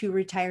closer to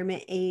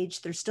retirement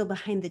age. They're still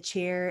behind the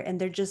chair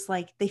and they're just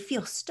like, they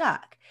feel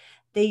stuck.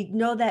 They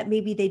know that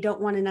maybe they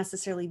don't want to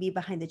necessarily be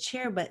behind the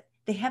chair, but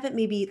they haven't,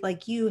 maybe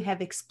like you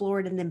have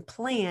explored and then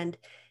planned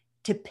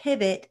to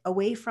pivot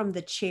away from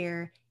the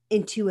chair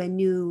into a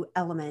new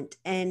element.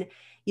 And,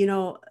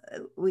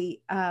 we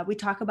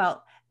talk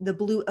about the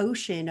blue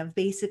ocean of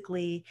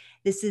basically,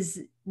 this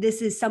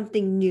is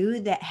something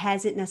new that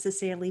hasn't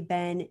necessarily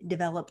been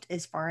developed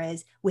as far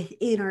as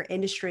within our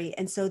industry.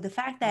 And so the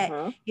fact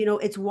that,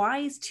 it's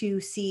wise to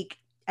seek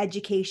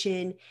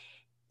education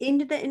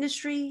into the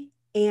industry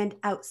and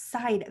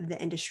outside of the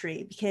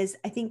industry, because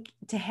I think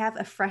to have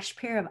a fresh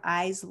pair of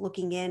eyes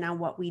looking in on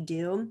what we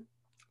do,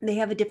 they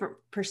have a different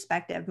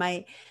perspective.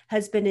 My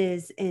husband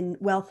is in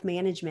wealth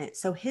management,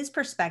 so his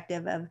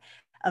perspective of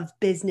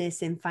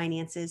business and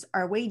finances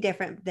are way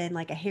different than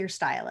like a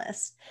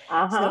hairstylist.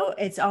 So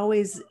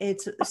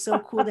it's so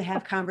cool to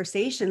have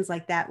conversations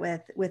like that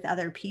with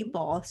other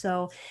people.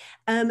 So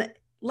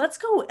let's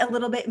go a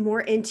little bit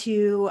more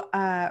into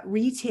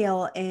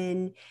retail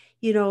and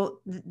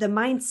the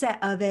mindset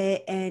of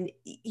it. And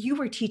you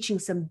were teaching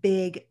some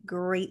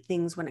great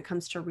things when it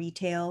comes to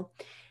retail.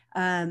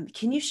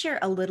 Can you share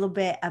a little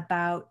bit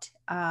about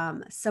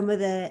some of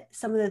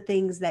the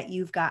things that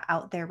you've got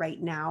out there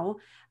right now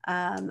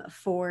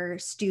for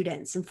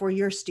students and for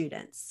your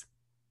students?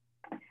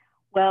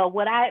 Well,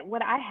 what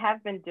I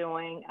have been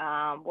doing,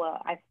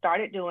 well, I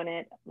started doing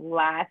it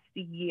last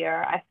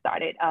year. I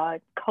started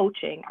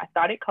coaching. I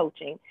started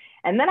coaching,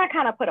 and then I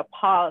kind of put a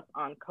pause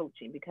on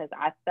coaching because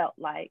I felt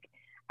like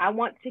I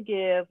want to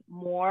give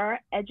more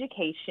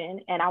education,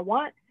 and I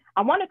want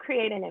to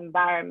create an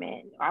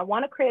environment. I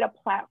want to create a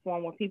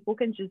platform where people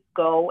can just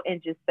go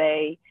and just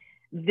say,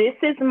 "This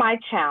is my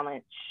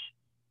challenge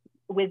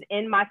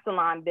within my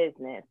salon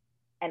business,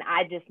 and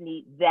I just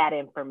need that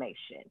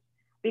information."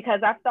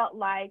 Because I felt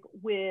like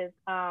with,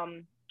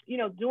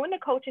 doing the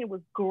coaching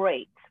was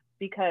great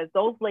because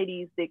those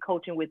ladies did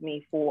coaching with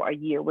me for a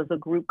year, it was a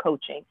group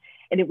coaching,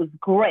 and it was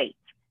great.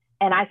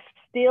 And I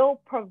still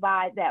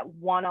provide that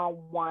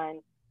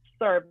one-on-one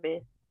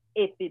service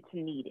if it's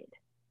needed.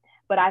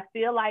 But I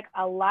feel like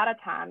a lot of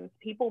times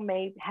people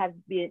may have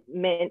been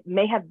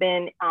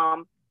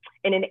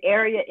in an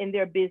area in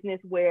their business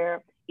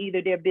where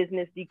either their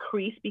business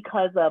decreased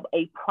because of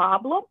a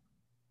problem,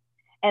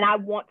 and I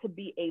want to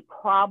be a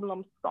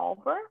problem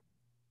solver,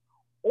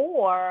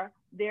 or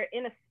they're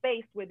in a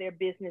space where their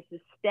business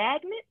is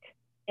stagnant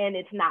and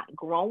it's not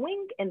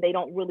growing and they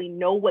don't really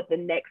know what the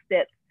next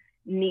step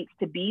needs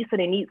to be. So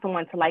they need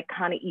someone to like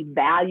kind of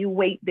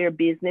evaluate their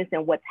business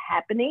and what's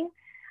happening.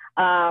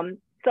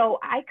 So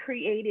I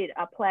created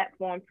a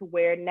platform to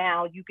where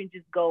now you can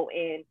just go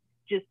and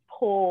just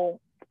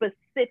pull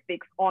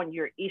specifics on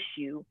your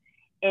issue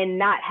and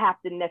not have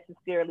to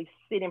necessarily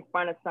sit in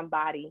front of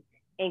somebody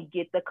and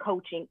get the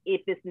coaching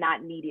if it's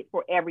not needed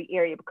for every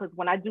area. Because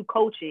when I do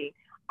coaching,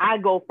 I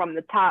go from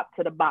the top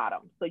to the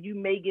bottom. So you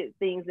may get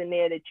things in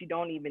there that you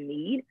don't even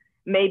need.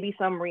 Maybe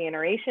some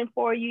reiteration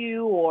for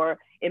you, or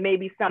it may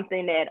be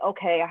something that,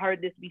 okay, I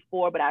heard this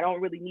before, but I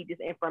don't really need this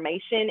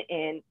information.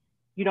 And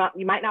you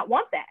might not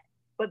want that,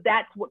 but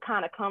that's what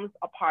kind of comes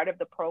a part of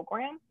the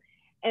program.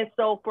 And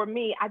so for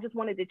me, I just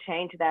wanted to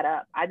change that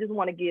up. I just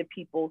want to give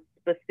people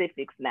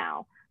specifics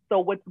now. So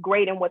what's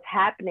great and what's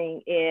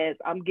happening is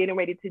I'm getting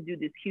ready to do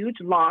this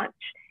huge launch,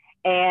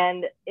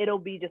 and it'll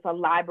be just a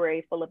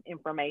library full of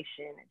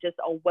information, just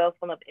a wealth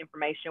full of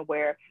information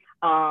where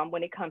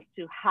when it comes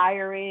to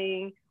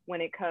hiring,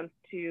 when it comes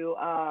to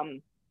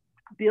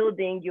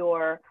building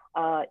your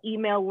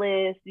email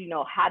list,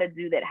 how to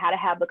do that, how to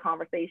have the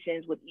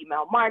conversations with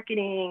email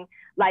marketing,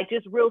 like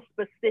just real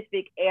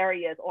specific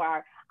areas.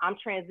 Or I'm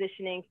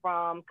transitioning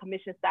from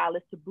commission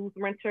stylists to booth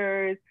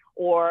renters,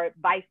 or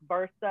vice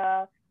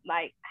versa,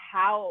 like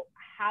how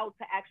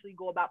to actually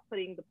go about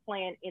putting the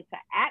plan into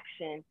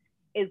action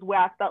is where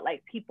I felt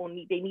like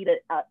they need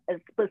a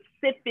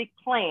specific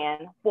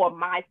plan for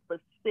my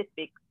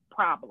specific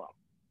problem,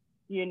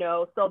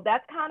 So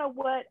that's kind of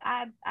what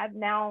I've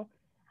now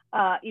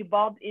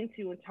evolved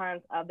into in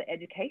terms of the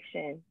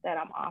education that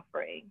I'm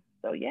offering.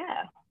 So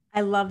yeah,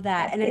 I love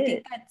that. And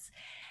it.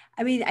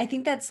 I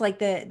think that's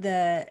like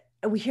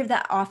we hear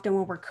that often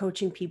when we're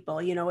coaching people,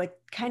 it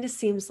kind of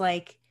seems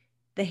like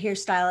the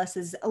hairstylist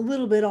is a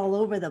little bit all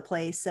over the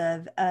place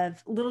of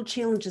little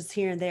challenges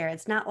here and there.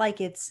 It's not like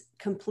it's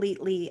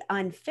completely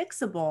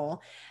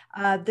unfixable.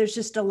 There's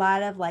just a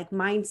lot of like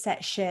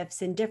mindset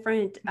shifts and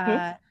different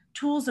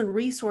tools and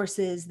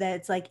resources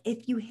that's like,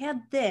 if you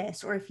had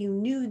this, or if you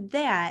knew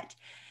that,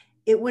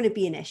 it wouldn't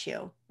be an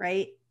issue,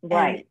 right?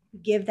 Right.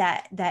 And give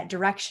that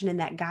direction and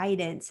that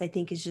guidance, I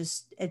think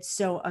it's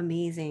so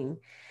amazing.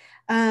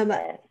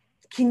 Yes.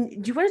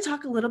 Do you want to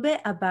talk a little bit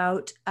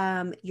about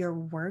your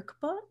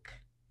workbook?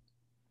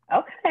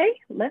 Okay,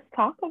 let's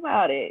talk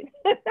about it.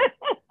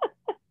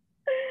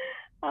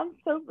 I'm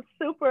so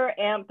super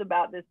amped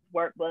about this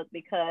workbook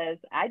because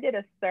I did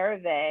a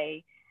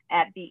survey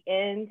at the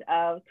end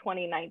of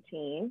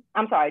 2019.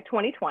 I'm sorry,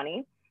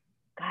 2020.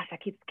 Gosh, I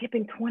keep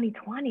skipping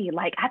 2020.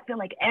 Like, I feel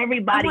like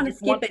everybody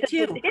just wants to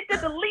hit the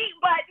delete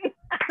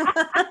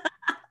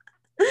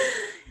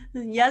button.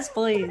 Yes,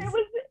 please.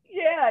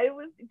 It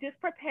was just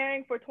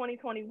preparing for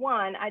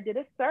 2021. I did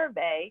a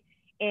survey,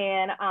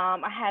 and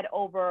I had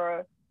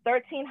over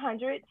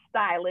 1,300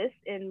 stylists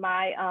in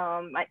my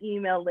my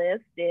email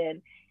list,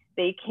 and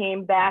they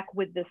came back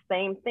with the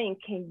same thing.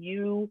 Can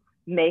you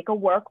make a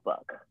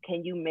workbook?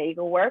 Can you make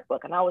a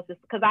workbook? And I was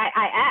just, because I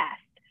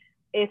asked,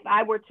 if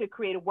I were to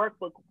create a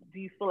workbook, do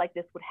you feel like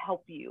this would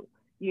help you?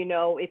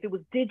 If it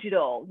was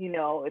digital,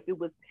 if it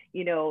was,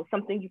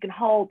 something you can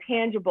hold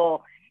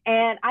tangible.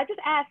 And I just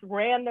asked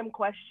random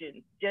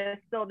questions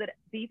just so that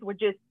these were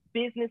just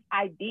business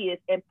ideas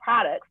and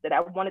products that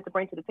I wanted to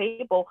bring to the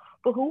table.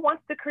 But who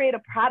wants to create a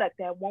product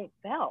that won't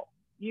sell?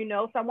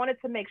 So I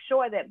wanted to make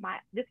sure that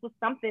this was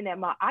something that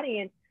my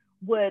audience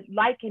would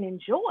like and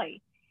enjoy.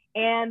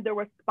 And the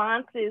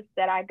responses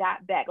that I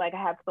got back, like,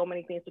 I have so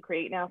many things to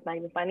create now, it's not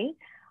even funny,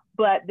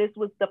 but this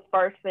was the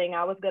first thing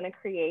I was going to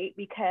create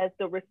because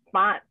the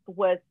response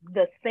was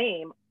the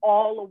same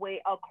all the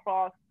way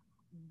across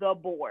the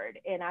board.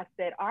 And I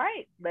said, all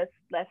right, let's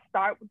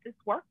start with this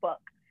workbook.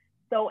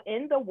 So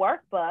in the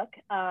workbook,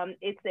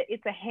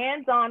 it's a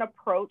hands-on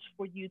approach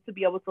for you to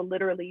be able to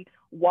literally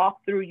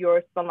walk through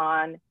your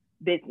salon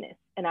business.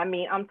 And I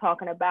mean, I'm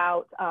talking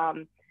about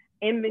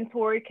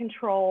inventory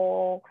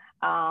control.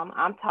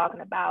 I'm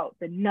talking about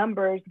the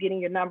numbers, getting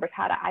your numbers,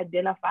 how to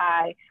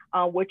identify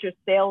what your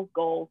sales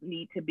goals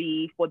need to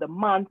be for the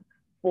month,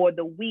 for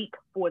the week,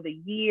 for the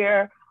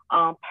year,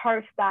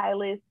 per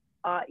stylist.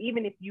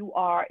 Even if you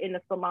are in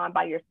the salon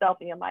by yourself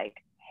and you're like,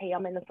 hey,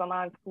 I'm in the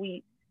salon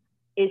suite,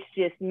 it's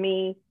just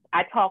me.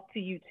 I talk to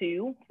you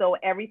too. So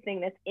everything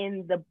that's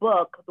in the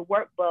book, the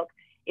workbook,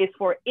 is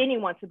for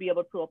anyone to be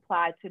able to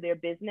apply to their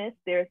business.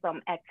 There's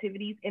some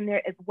activities in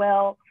there as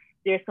well.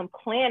 There's some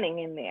planning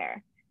in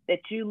there that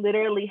you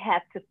literally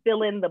have to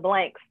fill in the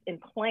blanks and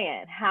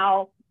plan.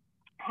 How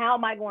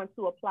am I going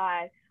to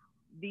apply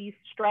these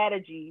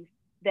strategies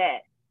that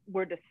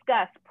were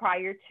discussed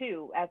prior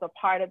to as a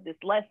part of this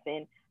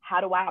lesson? How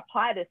do I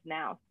apply this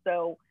now?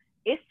 So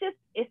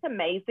it's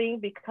amazing,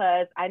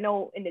 because I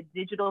know in the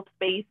digital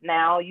space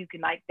now you can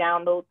like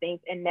download things,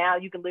 and now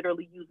you can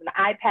literally use an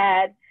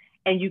iPad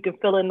and you can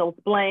fill in those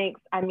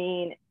blanks. I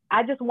mean,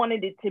 I just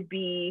wanted it to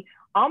be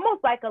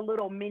almost like a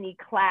little mini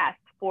class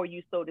for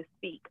you, so to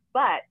speak,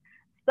 but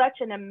such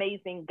an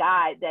amazing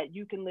guide that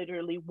you can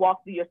literally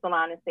walk through your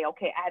salon and say,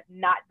 okay, I have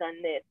not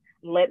done this.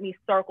 Let me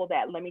circle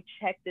that. Let me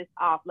check this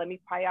off. Let me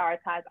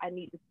prioritize. I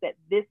need to set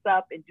this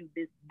up and do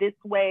this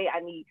way.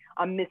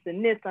 I'm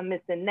missing this. I'm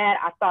missing that.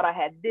 I thought I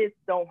had this,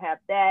 don't have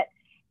that.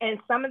 And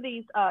some of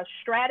these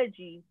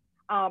strategies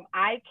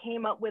I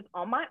came up with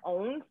on my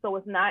own. So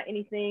it's not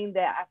anything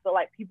that I feel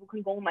like people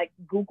can go and like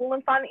Google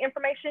and find the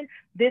information.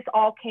 This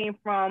all came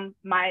from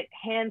my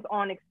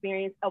hands-on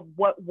experience of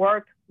what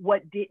worked,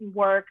 what didn't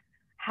work,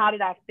 how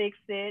did I fix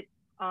it,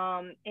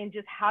 and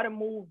just how to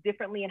move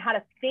differently and how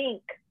to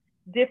think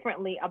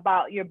differently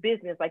about your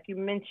business. Like you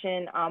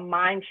mentioned,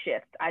 mind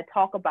shift. I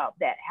talk about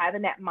that,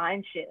 having that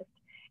mind shift.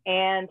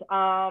 And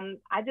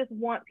I just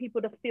want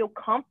people to feel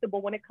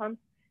comfortable when it comes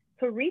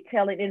to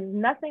retailing. It's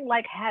nothing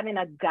like having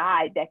a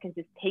guide that can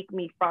just take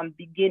me from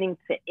beginning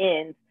to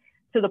end,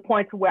 to the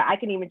point to where I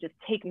can even just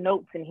take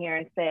notes in here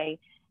and say,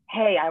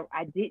 hey,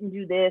 I didn't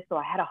do this, or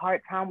I had a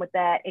hard time with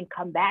that, and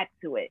come back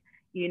to it,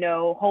 you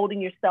know,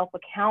 holding yourself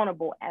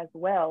accountable as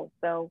well.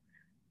 So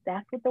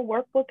that's what the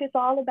workbook is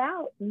all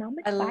about. And I'm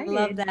excited. I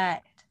love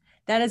that.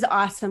 That is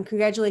awesome.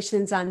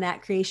 Congratulations on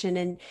that creation.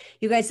 And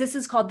you guys, this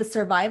is called the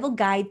Survival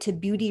Guide to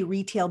Beauty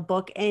Retail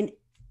Book. And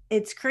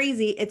it's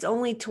crazy. It's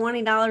only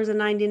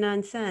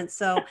 $20.99.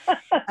 So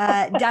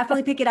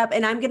definitely pick it up.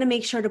 And I'm going to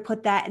make sure to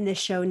put that in the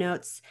show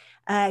notes.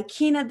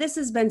 Kina, this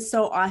has been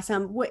so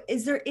awesome.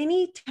 Is there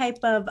any type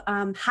of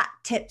hot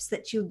tips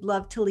that you'd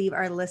love to leave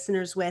our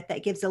listeners with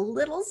that gives a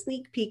little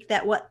sneak peek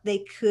that what they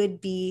could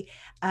be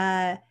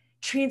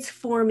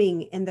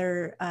transforming in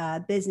their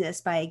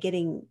business by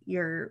getting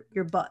your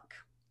book,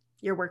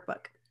 your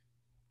workbook?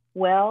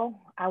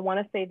 Well, I want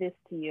to say this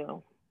to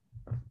you.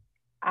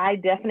 I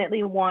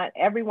definitely want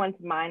everyone's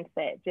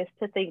mindset just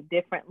to think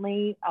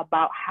differently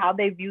about how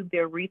they view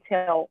their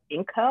retail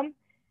income,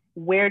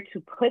 where to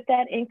put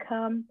that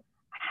income,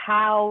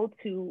 how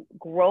to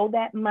grow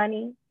that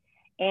money,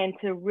 and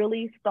to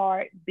really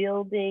start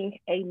building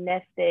a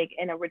nest egg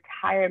and a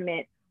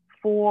retirement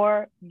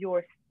for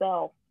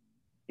yourself.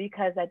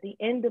 Because at the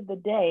end of the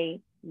day,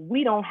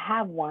 we don't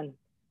have one.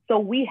 So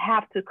we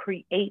have to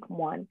create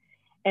one.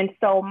 And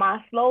so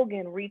my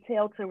slogan,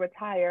 Retail to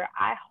Retire,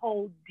 I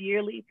hold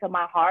dearly to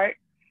my heart.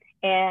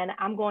 And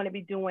I'm going to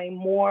be doing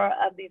more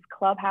of these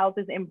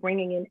clubhouses and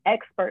bringing in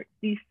experts,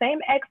 these same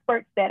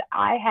experts that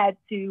I had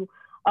to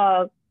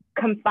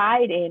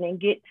confide in and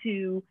get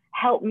to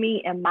help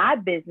me in my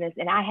business.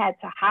 And I had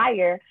to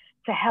hire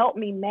to help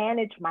me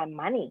manage my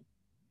money,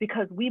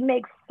 because we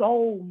make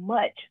so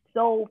much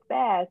so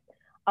fast.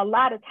 A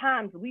lot of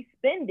times we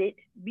spend it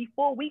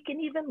before we can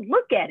even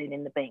look at it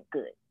in the bank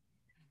good.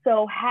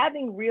 So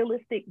having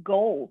realistic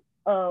goals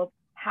of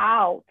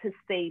how to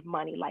save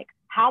money, like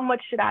how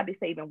much should I be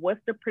saving? What's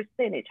the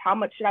percentage? How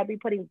much should I be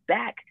putting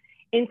back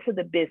into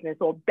the business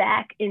or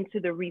back into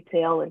the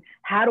retail? And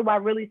how do I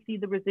really see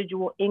the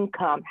residual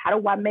income? How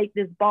do I make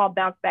this ball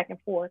bounce back and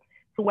forth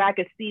to where I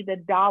can see the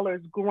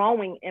dollars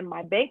growing in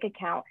my bank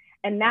account?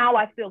 And now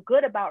I feel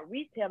good about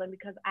retailing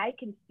because I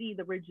can see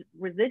the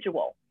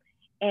residual.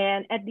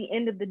 And at the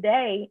end of the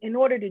day, in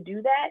order to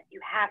do that, you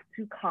have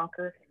to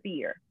conquer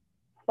fear,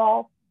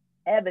 false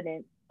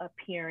evidence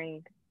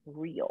appearing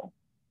real.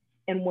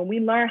 And when we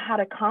learn how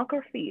to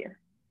conquer fear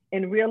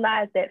and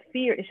realize that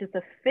fear is just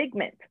a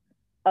figment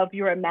of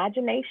your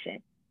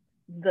imagination,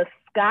 the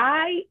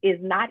sky is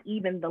not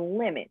even the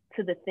limit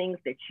to the things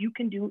that you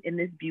can do in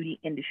this beauty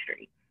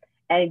industry.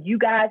 And you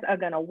guys are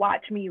going to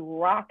watch me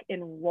rock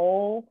and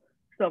roll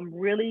some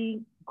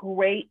really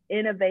great,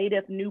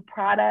 innovative new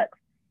products.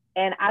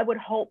 And I would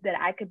hope that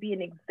I could be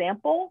an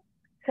example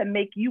to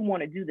make you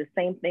want to do the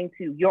same thing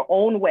too, your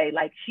own way.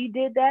 Like she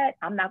did that.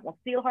 I'm not going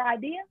to steal her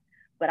idea,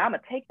 but I'm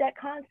going to take that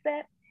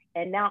concept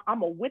and now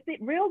I'm going to whip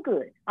it real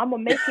good. I'm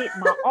going to make it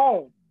my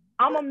own.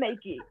 I'm going to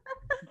make it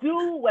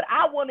do what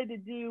I wanted to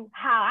do,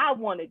 how I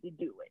wanted to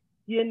do it,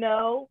 you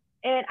know?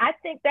 And I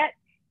think that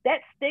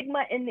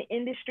stigma in the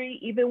industry,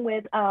 even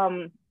with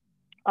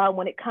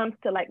when it comes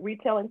to like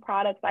retailing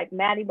products, like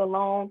Maddie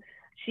Malone,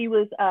 she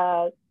was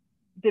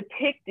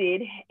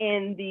depicted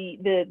in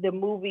the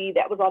movie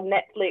that was on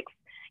Netflix.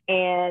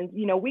 And,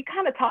 you know, we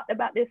kind of talked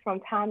about this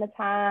from time to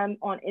time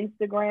on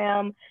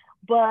Instagram,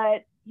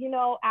 but, you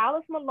know,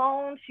 Alice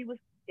Malone, she was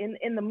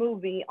in the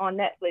movie on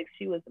Netflix,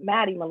 she was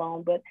Maddie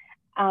Malone, but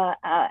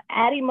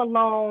Addie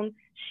Malone,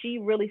 she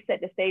really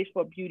set the stage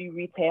for beauty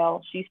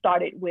retail. She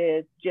started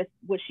with just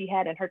what she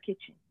had in her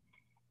kitchen.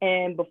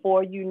 And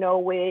before you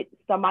know it,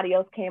 somebody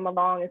else came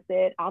along and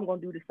said, I'm going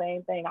to do the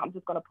same thing. I'm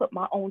just going to put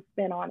my own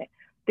spin on it.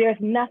 There's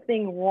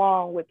nothing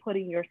wrong with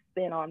putting your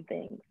spin on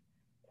things.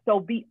 So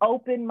be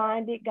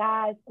open-minded,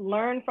 guys.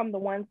 Learn from the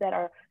ones that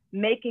are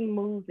making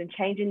moves and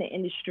changing the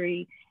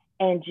industry,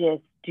 and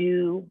just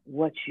do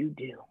what you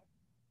do.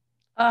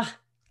 Oh,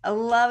 I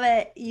love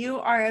it. You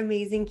are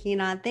amazing,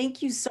 Kina.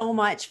 Thank you so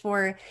much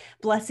for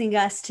blessing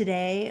us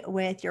today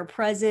with your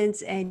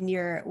presence and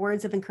your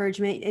words of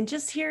encouragement. And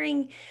just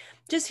hearing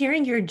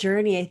your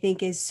journey, I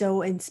think, is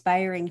so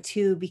inspiring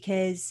too,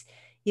 because,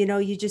 you know,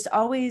 you just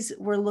always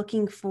were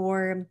looking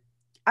for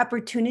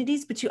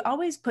opportunities, but you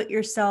always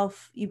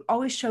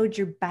showed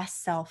your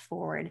best self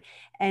forward.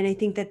 And I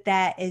think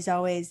that is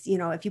always, you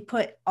know, if you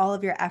put all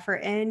of your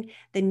effort in,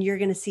 then you're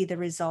going to see the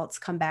results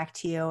come back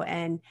to you.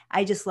 And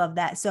I just love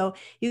that. So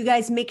you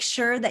guys make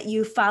sure that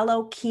you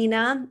follow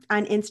Kina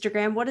on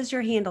Instagram. What is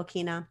your handle,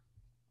 Kina?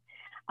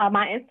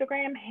 My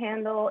Instagram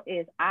handle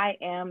is I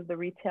am the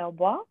retail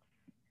boss.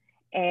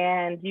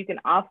 And you can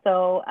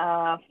also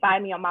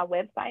find me on my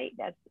website.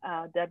 That's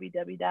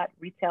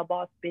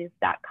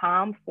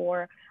www.retailbossbiz.com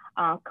for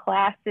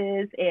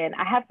classes. And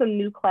I have some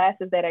new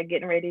classes that are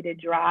getting ready to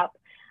drop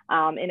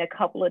in a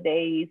couple of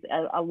days,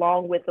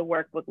 along with the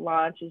workbook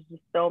launch. There's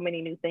just so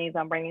many new things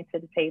I'm bringing to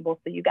the table.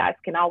 So you guys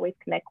can always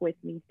connect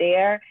with me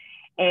there.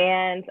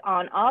 And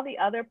on all the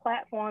other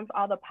platforms,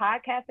 all the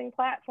podcasting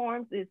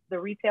platforms, is The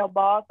Retail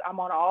Boss. I'm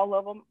on all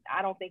of them.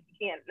 I don't think you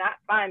can not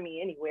find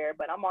me anywhere,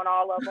 but I'm on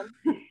all of them,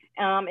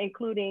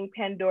 including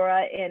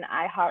Pandora and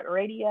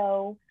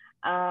iHeartRadio.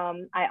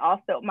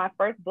 My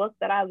first book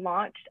that I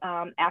launched,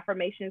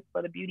 Affirmations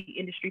for the Beauty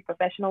Industry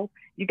Professionals.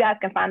 You guys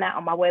can find that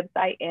on my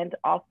website and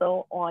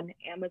also on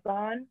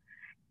Amazon.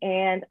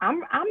 And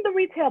I'm the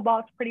retail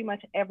boss pretty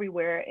much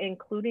everywhere,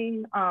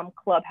 including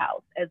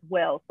Clubhouse as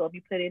well. So if you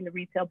put in the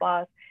Retail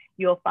Boss,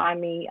 you'll find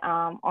me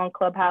on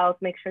Clubhouse.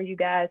 Make sure you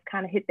guys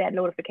kind of hit that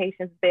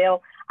notifications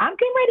bell. I'm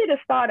getting ready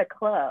to start a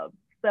club,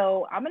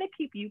 so I'm going to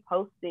keep you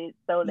posted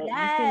so that you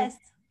can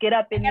get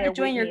up in there. To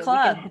join your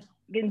club.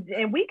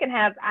 And we can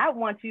have, I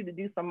want you to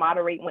do some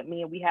moderating with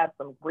me, and we have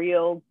some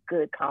real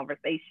good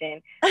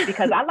conversation,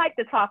 because I like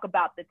to talk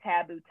about the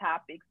taboo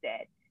topics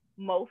that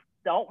most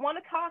don't want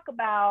to talk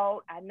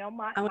about. I know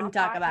I want to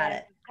talk about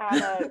it.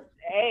 Kind of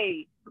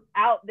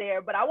out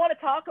there, but I want to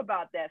talk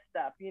about that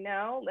stuff. You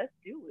know, let's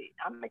do it.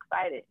 I'm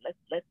excited.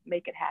 Let's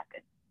make it happen.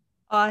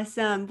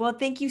 Awesome. Well,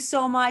 thank you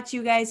so much,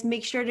 you guys.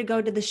 Make sure to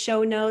go to the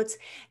show notes.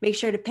 Make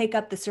sure to pick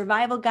up the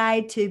Survival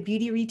Guide to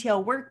Beauty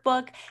Retail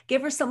Workbook.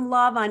 Give her some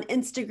love on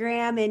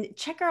Instagram, and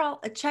check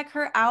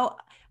her out.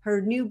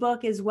 Her new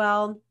book as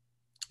well,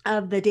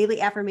 of the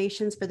Daily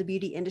Affirmations for the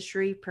Beauty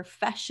Industry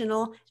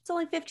Professional. It's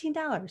only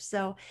 $15.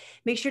 So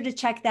make sure to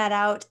check that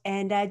out,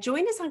 and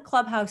join us on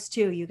Clubhouse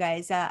too, you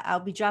guys. I'll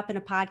be dropping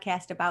a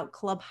podcast about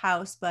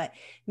Clubhouse, but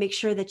make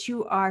sure that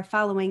you are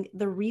following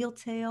the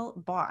Retail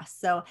Boss.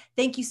 So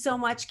thank you so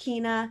much,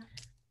 Kina.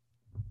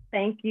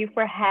 Thank you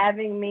for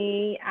having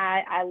me.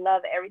 I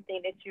love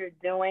everything that you're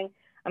doing.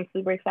 I'm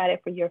super excited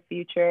for your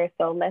future.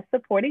 So let's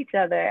support each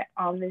other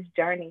on this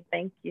journey.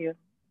 Thank you.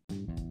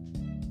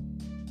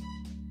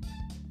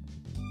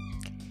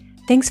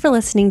 Thanks for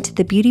listening to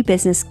the Beauty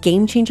Business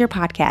Game Changer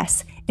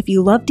podcast. If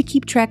you love to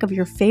keep track of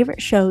your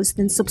favorite shows,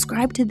 then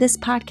subscribe to this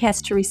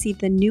podcast to receive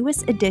the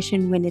newest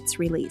edition when it's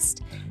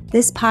released.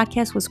 This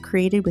podcast was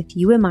created with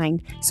you in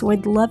mind, so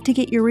I'd love to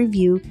get your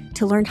review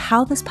to learn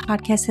how this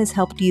podcast has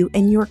helped you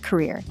in your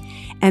career.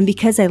 And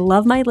because I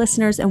love my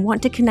listeners and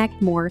want to connect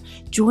more,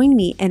 join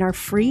me in our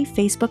free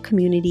Facebook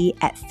community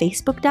at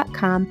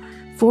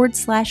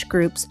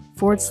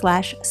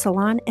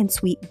facebook.com/groups/salon and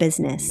suite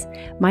business.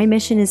 My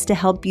mission is to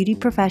help beauty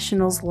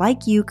professionals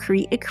like you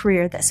create a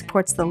career that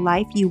supports the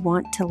life you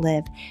want to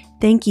live.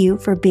 Thank you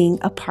for being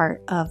a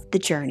part of the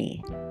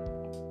journey.